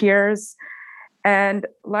with your peers. And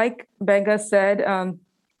like Benga said,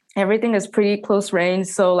 everything is pretty close range.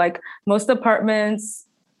 So like most apartments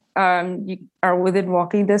you are within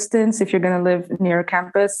walking distance if you're going to live near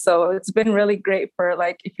campus. So it's been really great for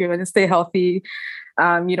like if you're going to stay healthy.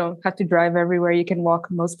 You don't have to drive everywhere. You can walk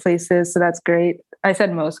most places. So that's great. I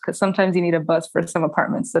said most because sometimes you need a bus for some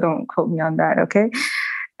apartments. So don't quote me on that. Okay.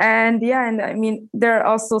 And yeah, and I mean, there are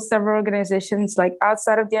also several organizations like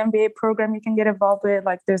outside of the MBA program you can get involved with.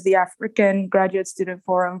 Like there's the African Graduate Student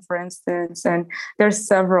Forum, for instance, and there's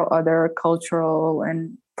several other cultural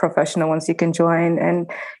and professional ones you can join. And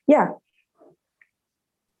yeah.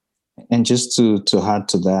 And just to add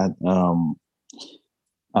to that,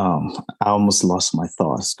 I almost lost my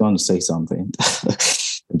thought. I was going to say something.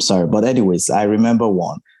 I'm sorry. But anyways, I remember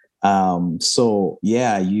one. So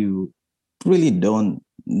yeah, you really don't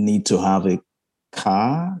need to have a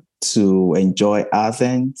car to enjoy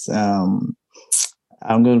Athens.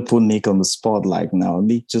 I'm going to put Nick on the spotlight now.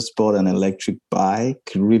 Nick just bought an electric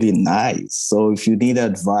bike, really nice. So if you need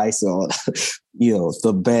advice on,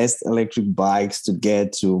 the best electric bikes to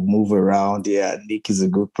get to move around, yeah, Nick is a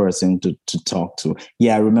good person to talk to.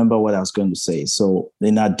 Yeah, I remember what I was going to say. So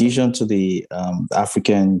in addition to the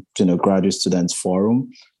African, Graduate Students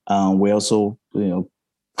Forum, we're also,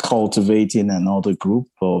 cultivating another group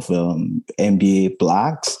of MBA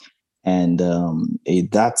Blacks, and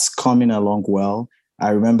that's coming along well. I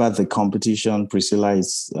remember the competition Priscilla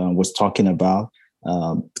was talking about.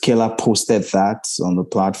 Kayla posted that on the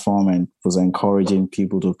platform and was encouraging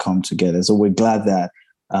people to come together. So we're glad that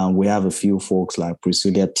we have a few folks like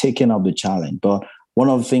Priscilla taking up the challenge. But one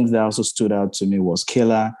of the things that also stood out to me was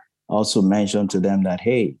Kayla also mentioned to them that,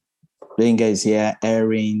 hey, Benga is here,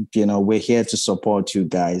 Erin, we're here to support you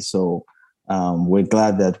guys. So we're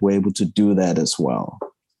glad that we're able to do that as well.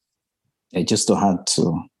 Just to add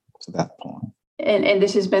to that point. And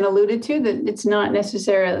this has been alluded to, that it's not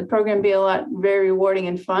necessarily, the program be very rewarding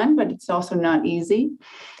and fun, but it's also not easy.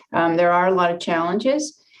 There are a lot of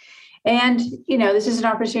challenges. And, this is an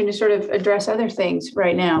opportunity to sort of address other things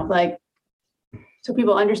right now, like, so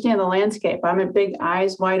people understand the landscape. I'm a big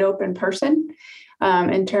eyes wide open person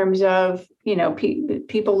in terms of,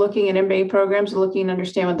 people looking at MBA programs, looking to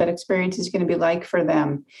understand what that experience is going to be like for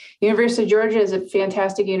them. University of Georgia is a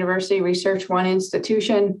fantastic university, Research One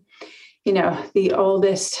institution. The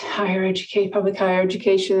oldest public higher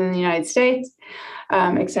education in the United States,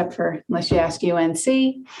 except for unless you ask UNC.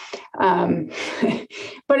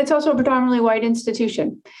 But it's also a predominantly white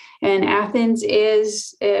institution. And Athens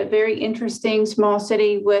is a very interesting small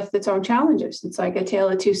city with its own challenges. It's like a tale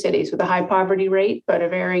of two cities with a high poverty rate, but a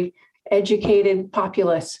very educated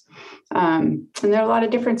populace. And there are a lot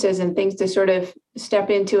of differences and things to sort of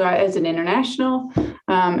step into as an international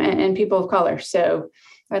and people of color. So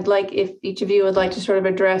I'd like if each of you would like to sort of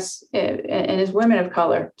address, and as women of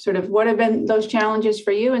color, sort of what have been those challenges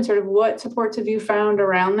for you and sort of what supports have you found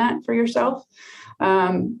around that for yourself?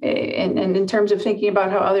 And in terms of thinking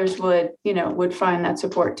about how others would find that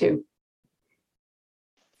support too.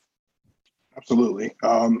 Absolutely.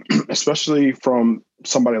 Especially from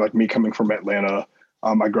somebody like me coming from Atlanta.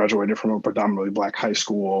 I graduated from a predominantly Black high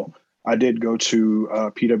school. I did go to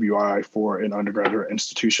PWI for an undergraduate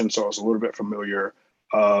institution, so I was a little bit familiar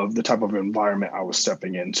of the type of environment I was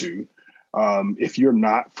stepping into. If you're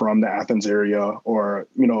not from the Athens area or,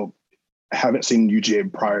 haven't seen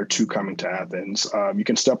UGA prior to coming to Athens, you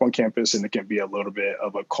can step on campus and it can be a little bit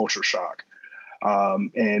of a culture shock.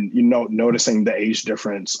 And, noticing the age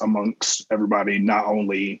difference amongst everybody, not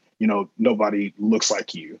only, nobody looks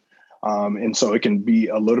like you. And so it can be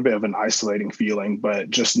a little bit of an isolating feeling, but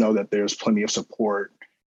just know that there's plenty of support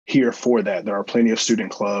here for that. There are plenty of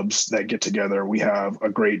student clubs that get together. We have a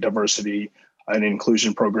great diversity and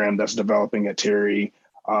inclusion program that's developing at Terry.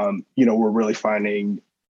 We're really finding,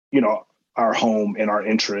 our home and our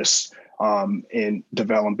interests in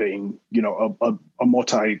developing, a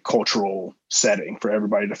multicultural setting for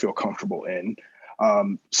everybody to feel comfortable in.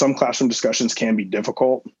 Some classroom discussions can be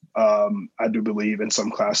difficult. I do believe in some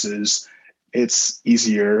classes it's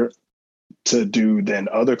easier to do than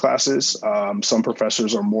other classes. Some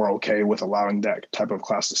professors are more okay with allowing that type of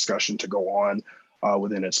class discussion to go on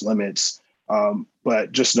within its limits.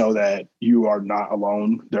 But just know that you are not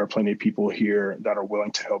alone. There are plenty of people here that are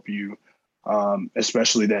willing to help you,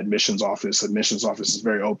 especially the admissions office. The admissions office is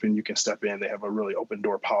very open. You can step in. They have a really open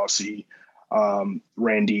door policy.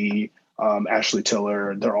 Randy, Ashley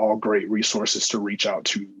Tiller, they're all great resources to reach out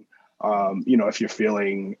to, if you're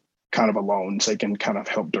feeling kind of alone, so they can kind of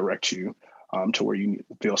help direct you to where you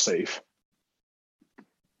feel safe.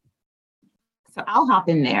 So I'll hop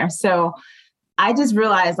in there. So I just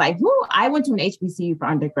realized I went to an HBCU for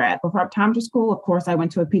undergrad. Before optometry school, of course, I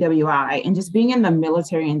went to a PWI, and just being in the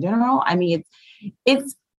military in general, I mean,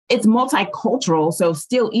 it's multicultural. So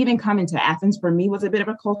still even coming to Athens for me was a bit of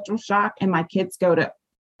a cultural shock. And my kids go to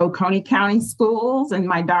Oconee County schools. And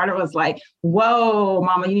my daughter was like, whoa,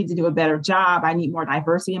 mama, you need to do a better job. I need more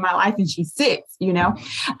diversity in my life. And she's 6,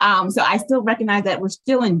 So I still recognize that we're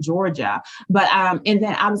still in Georgia. But and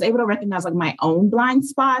then I was able to recognize like my own blind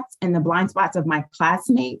spots and the blind spots of my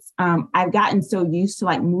classmates. I've gotten so used to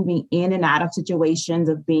like moving in and out of situations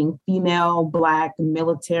of being female, Black,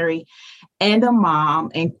 military, and a mom,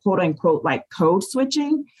 and quote unquote, like code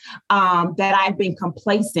switching, that I've been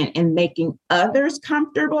complacent in making others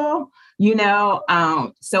comfortable,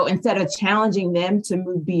 so instead of challenging them to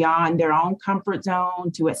move beyond their own comfort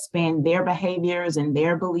zone, to expand their behaviors and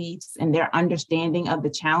their beliefs and their understanding of the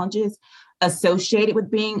challenges associated with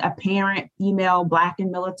being a parent, female, Black,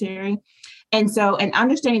 and military. And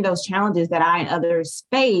understanding those challenges that I and others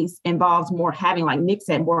face involves more having, like Nick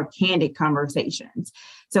said, more candid conversations.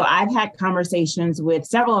 So I've had conversations with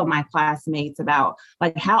several of my classmates about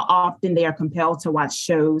like how often they are compelled to watch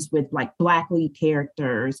shows with like Black lead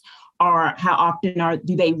characters, or how often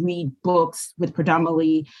do they read books with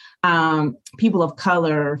predominantly people of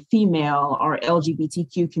color, female, or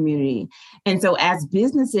LGBTQ community. And so as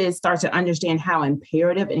businesses start to understand how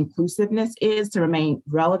imperative inclusiveness is to remain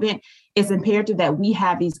relevant, it's imperative that we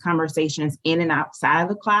have these conversations in and outside of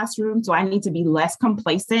the classroom. So I need to be less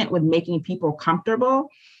complacent with making people comfortable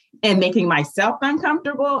and making myself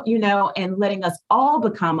uncomfortable, and letting us all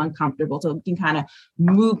become uncomfortable so we can kind of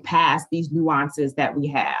move past these nuances that we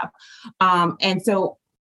have. And so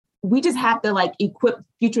we just have to like equip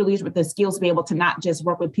future leaders with the skills to be able to not just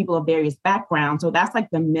work with people of various backgrounds. So that's like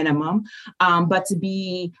the minimum, but to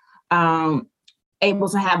be able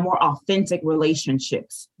to have more authentic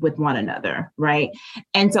relationships with one another, right?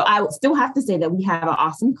 And so I would still have to say that we have an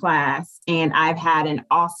awesome class, and I've had an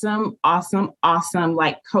awesome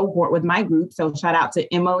like cohort with my group. So shout out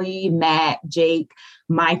to Emily, Matt, Jake,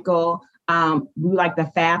 Michael. We like the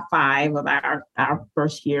Fab Five of our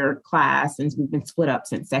first year class, since we've been split up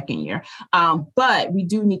since second year. But we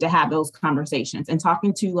do need to have those conversations. And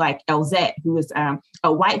talking to like Elzette, who is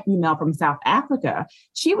a white female from South Africa,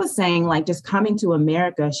 she was saying like just coming to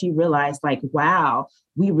America, she realized like, wow,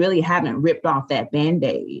 we really haven't ripped off that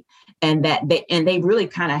Band-Aid. And they really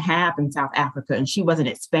kind of have in South Africa. And she wasn't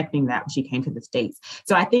expecting that when she came to the States.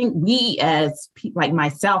 So I think we as like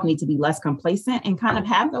myself need to be less complacent and kind of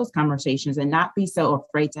have those conversations and not be so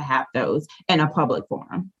afraid to have those in a public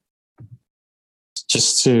forum.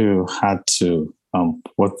 Just to add to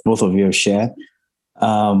what both of you have shared,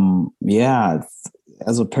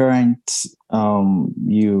 as a parent,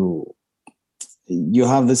 you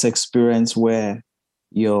have this experience where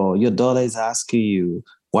your daughter is asking you,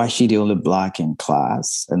 why is she the only Black in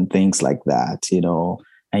class and things like that,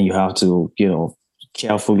 and you have to,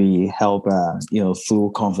 carefully help her,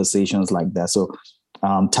 through conversations like that. So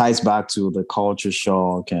ties back to the culture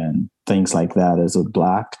shock and things like that as a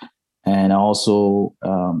Black. And also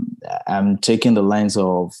I'm taking the lens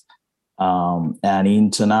of an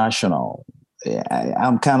international.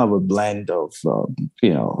 I'm kind of a blend of,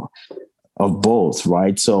 of both,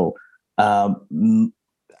 right? So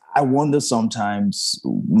I wonder sometimes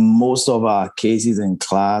most of our cases in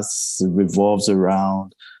class revolves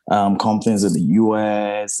around companies in the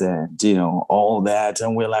US and, all that.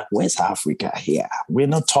 And we're like, where's Africa here? We're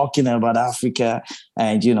not talking about Africa.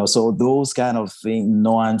 And, so those kind of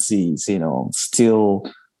nuances, still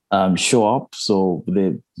show up. So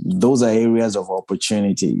those are areas of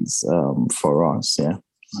opportunities for us. Yeah.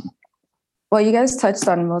 Well, you guys touched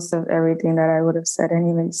on most of everything that I would have said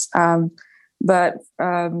anyways. But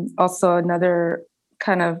also another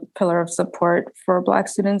kind of pillar of support for Black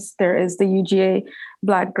students, there is the UGA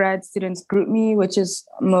Black Grad Students GroupMe, which is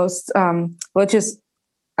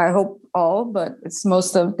I hope all, but it's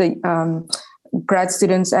most of the grad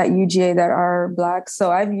students at UGA that are Black.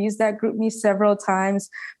 So I've used that GroupMe several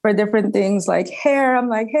times for different things like hair. I'm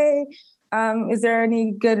like, hey, is there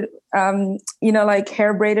any good, like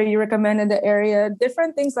hair braider you recommend in the area?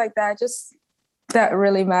 Different things like that, just that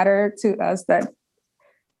really matter to us, that,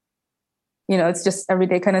 it's just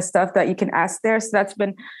everyday kind of stuff that you can ask there. So that's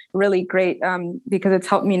been really great because it's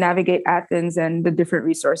helped me navigate Athens and the different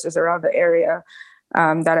resources around the area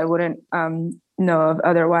that I wouldn't know of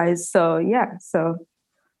otherwise. So yeah, so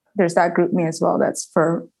there's that GroupMe as well. That's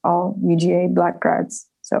for all UGA Black grads.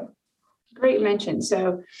 So great mention.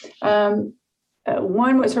 So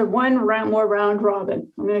one was for one round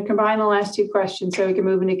robin. I'm going to combine the last two questions so we can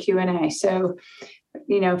move into Q&A. So,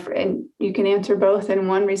 and you can answer both in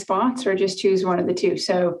one response or just choose one of the two.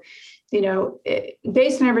 So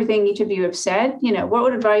based on everything each of you have said,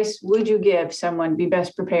 what advice would you give someone to be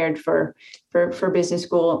best prepared for business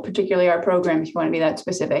school, particularly our program, if you want to be that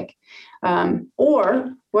specific?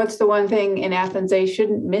 Or what's the one thing in Athens they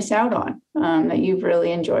shouldn't miss out on that you've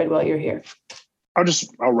really enjoyed while you're here?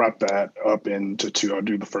 I'll wrap that up into two. I'll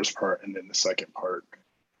do the first part and then the second part.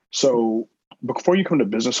 So before you come to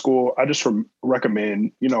business school, I just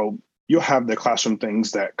recommend, you'll have the classroom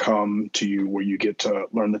things that come to you where you get to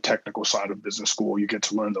learn the technical side of business school. You get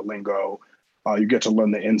to learn the lingo. You get to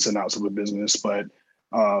learn the ins and outs of a business. But,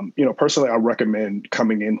 personally, I recommend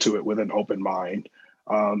coming into it with an open mind.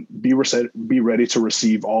 Be ready to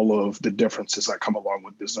receive all of the differences that come along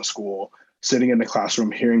with business school, sitting in the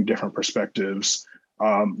classroom, hearing different perspectives,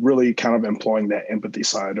 really kind of employing that empathy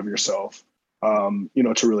side of yourself,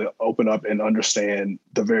 to really open up and understand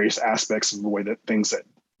the various aspects of the way things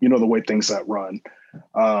that run,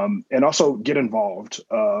 and also get involved.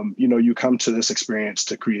 You come to this experience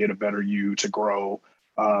to create a better you, to grow,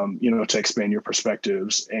 to expand your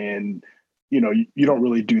perspectives. And, you don't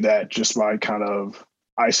really do that just by kind of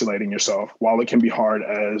isolating yourself. While it can be hard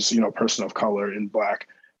as, a person of color and Black,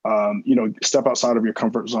 step outside of your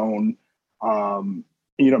comfort zone,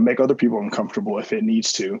 make other people uncomfortable if it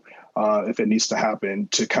needs to happen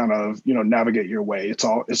to kind of, navigate your way.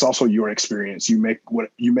 It's also your experience. You make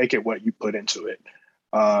it what you put into it.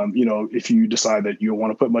 If you decide that you don't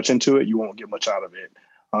want to put much into it, you won't get much out of it.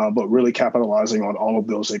 But really capitalizing on all of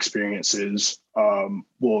those experiences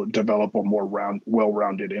will develop a more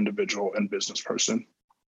well-rounded individual and business person.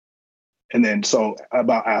 And then, so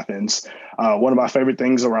about Athens, one of my favorite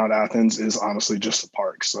things around Athens is honestly just the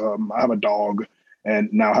parks. I have a dog and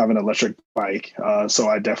now have an electric bike. So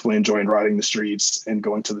I definitely enjoy riding the streets and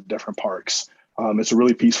going to the different parks. It's a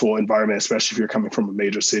really peaceful environment, especially if you're coming from a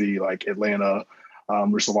major city like Atlanta.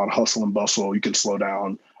 There's a lot of hustle and bustle. You can slow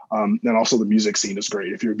down. And also the music scene is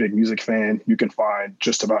great. If you're a big music fan, you can find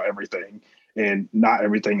just about everything. And not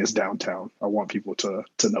everything is downtown. I want people to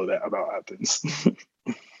know that about Athens.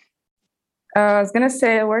 I was going to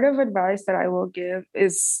say a word of advice that I will give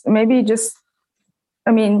is maybe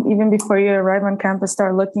even before you arrive on campus,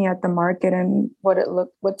 start looking at the market and what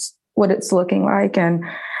it's looking like. And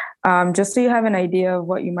just so you have an idea of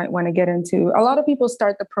what you might want to get into. A lot of people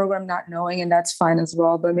start the program not knowing, and that's fine as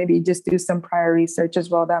well, but maybe just do some prior research as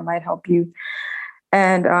well. That might help you.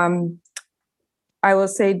 And I will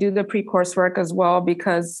say do the pre-coursework as well,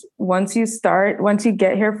 because once you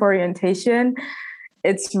get here for orientation,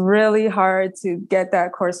 it's really hard to get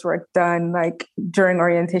that coursework done like during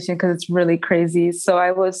orientation because it's really crazy. So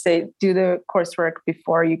I would say do the coursework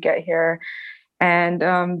before you get here. And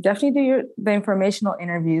definitely do the informational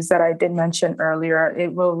interviews that I did mention earlier.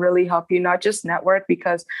 It will really help you not just network,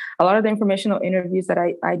 because a lot of the informational interviews that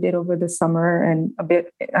I did over the summer and a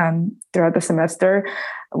bit throughout the semester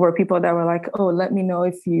were people that were like, oh, let me know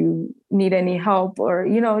if you need any help, or,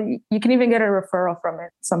 you can even get a referral from it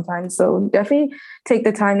sometimes. So definitely take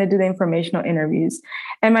the time to do the informational interviews.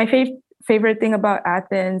 And my favorite thing about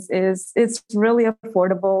Athens is it's really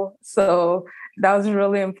affordable. So that was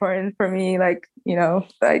really important for me. The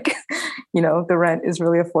rent is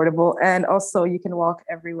really affordable. And also you can walk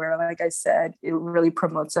everywhere. Like I said, it really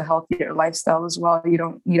promotes a healthier lifestyle as well. You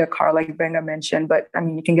don't need a car like Benga mentioned, but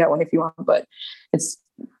you can get one if you want, but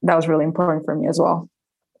that was really important for me as well.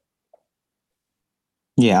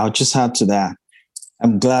 Yeah, I'll just add to that.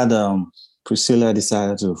 I'm glad Priscilla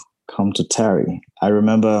decided to come to Terry. I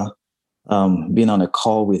remember being on a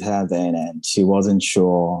call with her then, and she wasn't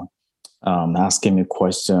sure, asking me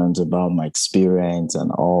questions about my experience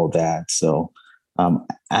and all that. So,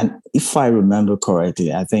 and if I remember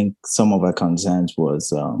correctly, I think some of her concerns was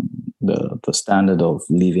the standard of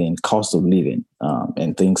living, cost of living,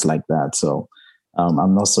 and things like that. So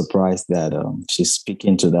I'm not surprised that she's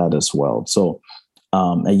speaking to that as well. So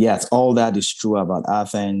and yes, all that is true about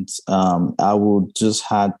Athens. I would just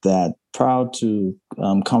add that proud to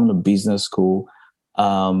come to business school.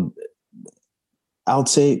 I would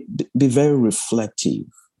say be very reflective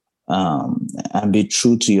and be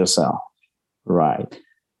true to yourself, right?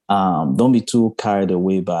 Don't be too carried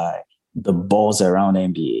away by the buzz around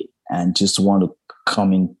MBA and just want to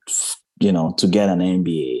come in, to get an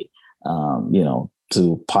MBA,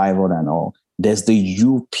 to pivot and all. There's the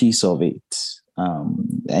you piece of it.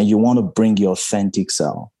 And you want to bring your authentic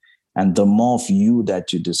self. And the more of you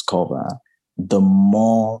that you discover, the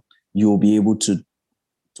more you'll be able to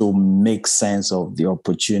make sense of the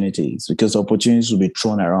opportunities, because opportunities will be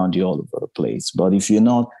thrown around you all over the place. But if you're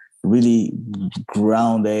not really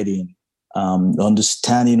grounded in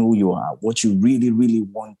understanding who you are, what you really, really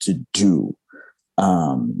want to do,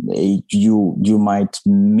 you might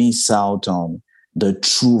miss out on the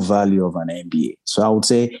true value of an MBA. So I would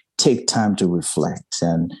say take time to reflect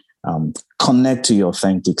and connect to your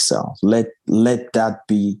authentic self. Let that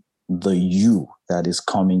be the you that is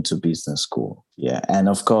coming to business school. Yeah. And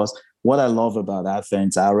of course, what I love about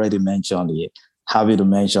Athens, I already mentioned it, happy to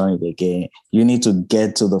mention it again. You need to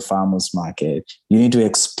get to the farmers market. You need to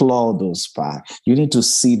explore those parts. You need to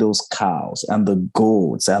see those cows and the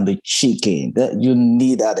goats and the chicken. That you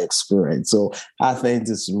need that experience. So Athens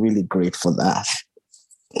is really great for that.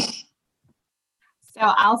 So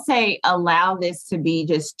I'll say allow this to be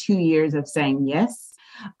just 2 years of saying yes.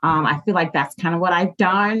 I feel like that's kind of what I've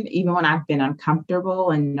done, even when I've been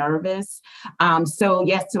uncomfortable and nervous. So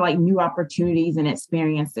yes, to like new opportunities and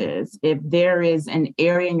experiences. If there is an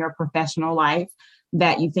area in your professional life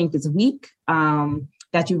that you think is weak,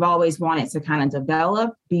 that you've always wanted to kind of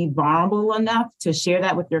develop, be vulnerable enough to share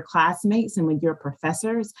that with your classmates and with your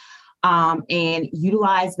professors. And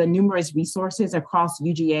utilize the numerous resources across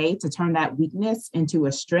UGA to turn that weakness into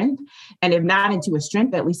a strength. And if not into a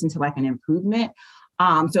strength, at least into like an improvement.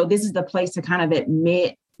 So this is the place to kind of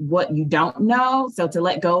admit what you don't know. So to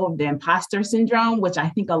let go of the imposter syndrome, which I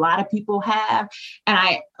think a lot of people have.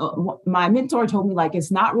 And my mentor told me, like,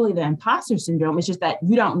 it's not really the imposter syndrome. It's just that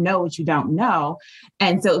you don't know what you don't know.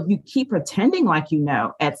 And so if you keep pretending like you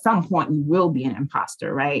know, at some point you will be an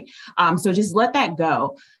imposter, right? So just let that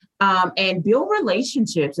go. And build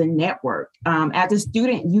relationships and network. As a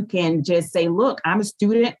student, you can just say, look, I'm a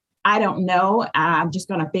student. I don't know. I'm just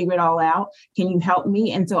going to figure it all out. Can you help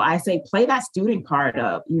me? And so I say, play that student card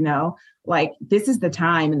up, like this is the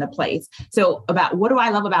time and the place. So about what do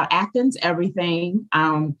I love about Athens? Everything.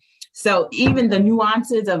 So even the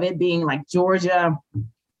nuances of it being like Georgia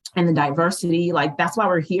and the diversity, like that's why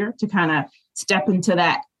we're here to kind of step into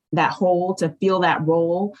that hole, to feel that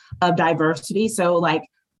role of diversity. So like,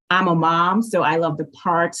 I'm a mom, so I love the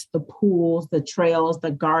parks, the pools, the trails,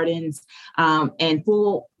 the gardens. And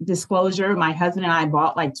full disclosure, my husband and I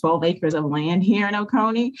bought like 12 acres of land here in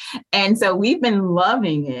Oconee. And so we've been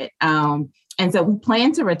loving it. And so we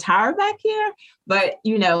plan to retire back here. But,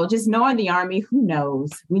 just knowing the Army, who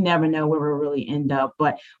knows? We never know where we'll really end up.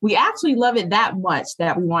 But we actually love it that much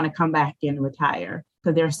that we want to come back and retire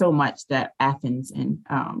because there's so much that Athens and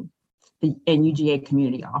UGA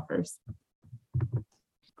community offers.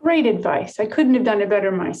 Great advice. I couldn't have done it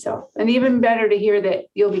better myself. And even better to hear that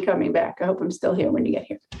you'll be coming back. I hope I'm still here when you get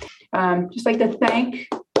here. Just like to thank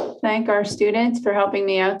our students for helping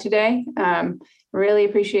me out today. Really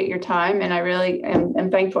appreciate your time. And I really am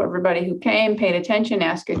thankful to everybody who came, paid attention,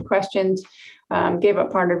 asked good questions, gave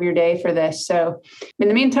up part of your day for this. So in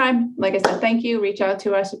the meantime, like I said, thank you. Reach out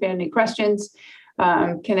to us if you have any questions.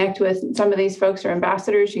 Connect with some of these folks or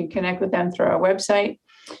ambassadors. You can connect with them through our website.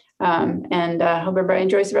 And hope everybody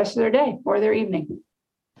enjoys the rest of their day or their evening.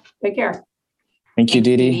 Take care. Thank you,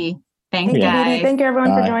 Didi. Thanks, guys. Thank you,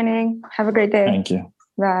 everyone, Bye. for joining. Have a great day. Thank you.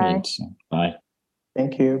 Bye. Bye.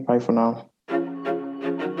 Thank you. Bye for now.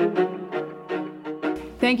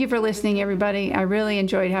 Thank you for listening, everybody. I really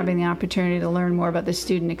enjoyed having the opportunity to learn more about the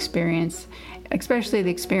student experience, especially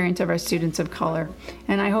the experience of our students of color.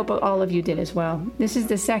 And I hope all of you did as well. This is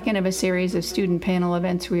the second of a series of student panel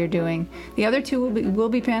events we are doing. The other two will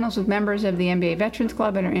be panels with members of the MBA Veterans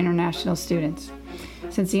Club and our international students.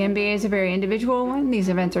 Since the MBA is a very individual one, these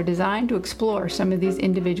events are designed to explore some of these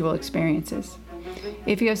individual experiences.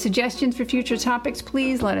 If you have suggestions for future topics,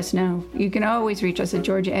 please let us know. You can always reach us at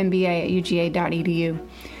georgiamba@uga.edu.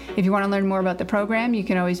 If you want to learn more about the program, you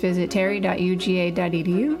can always visit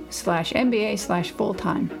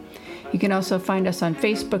terry.uga.edu/MBA/full-time. You can also find us on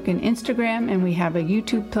Facebook and Instagram, and we have a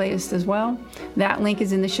YouTube playlist as well. That link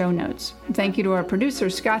is in the show notes. Thank you to our producer,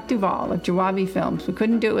 Scott Duvall of Jawabi Films. We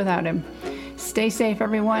couldn't do it without him. Stay safe,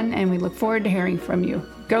 everyone, and we look forward to hearing from you.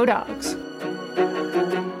 Go Dogs!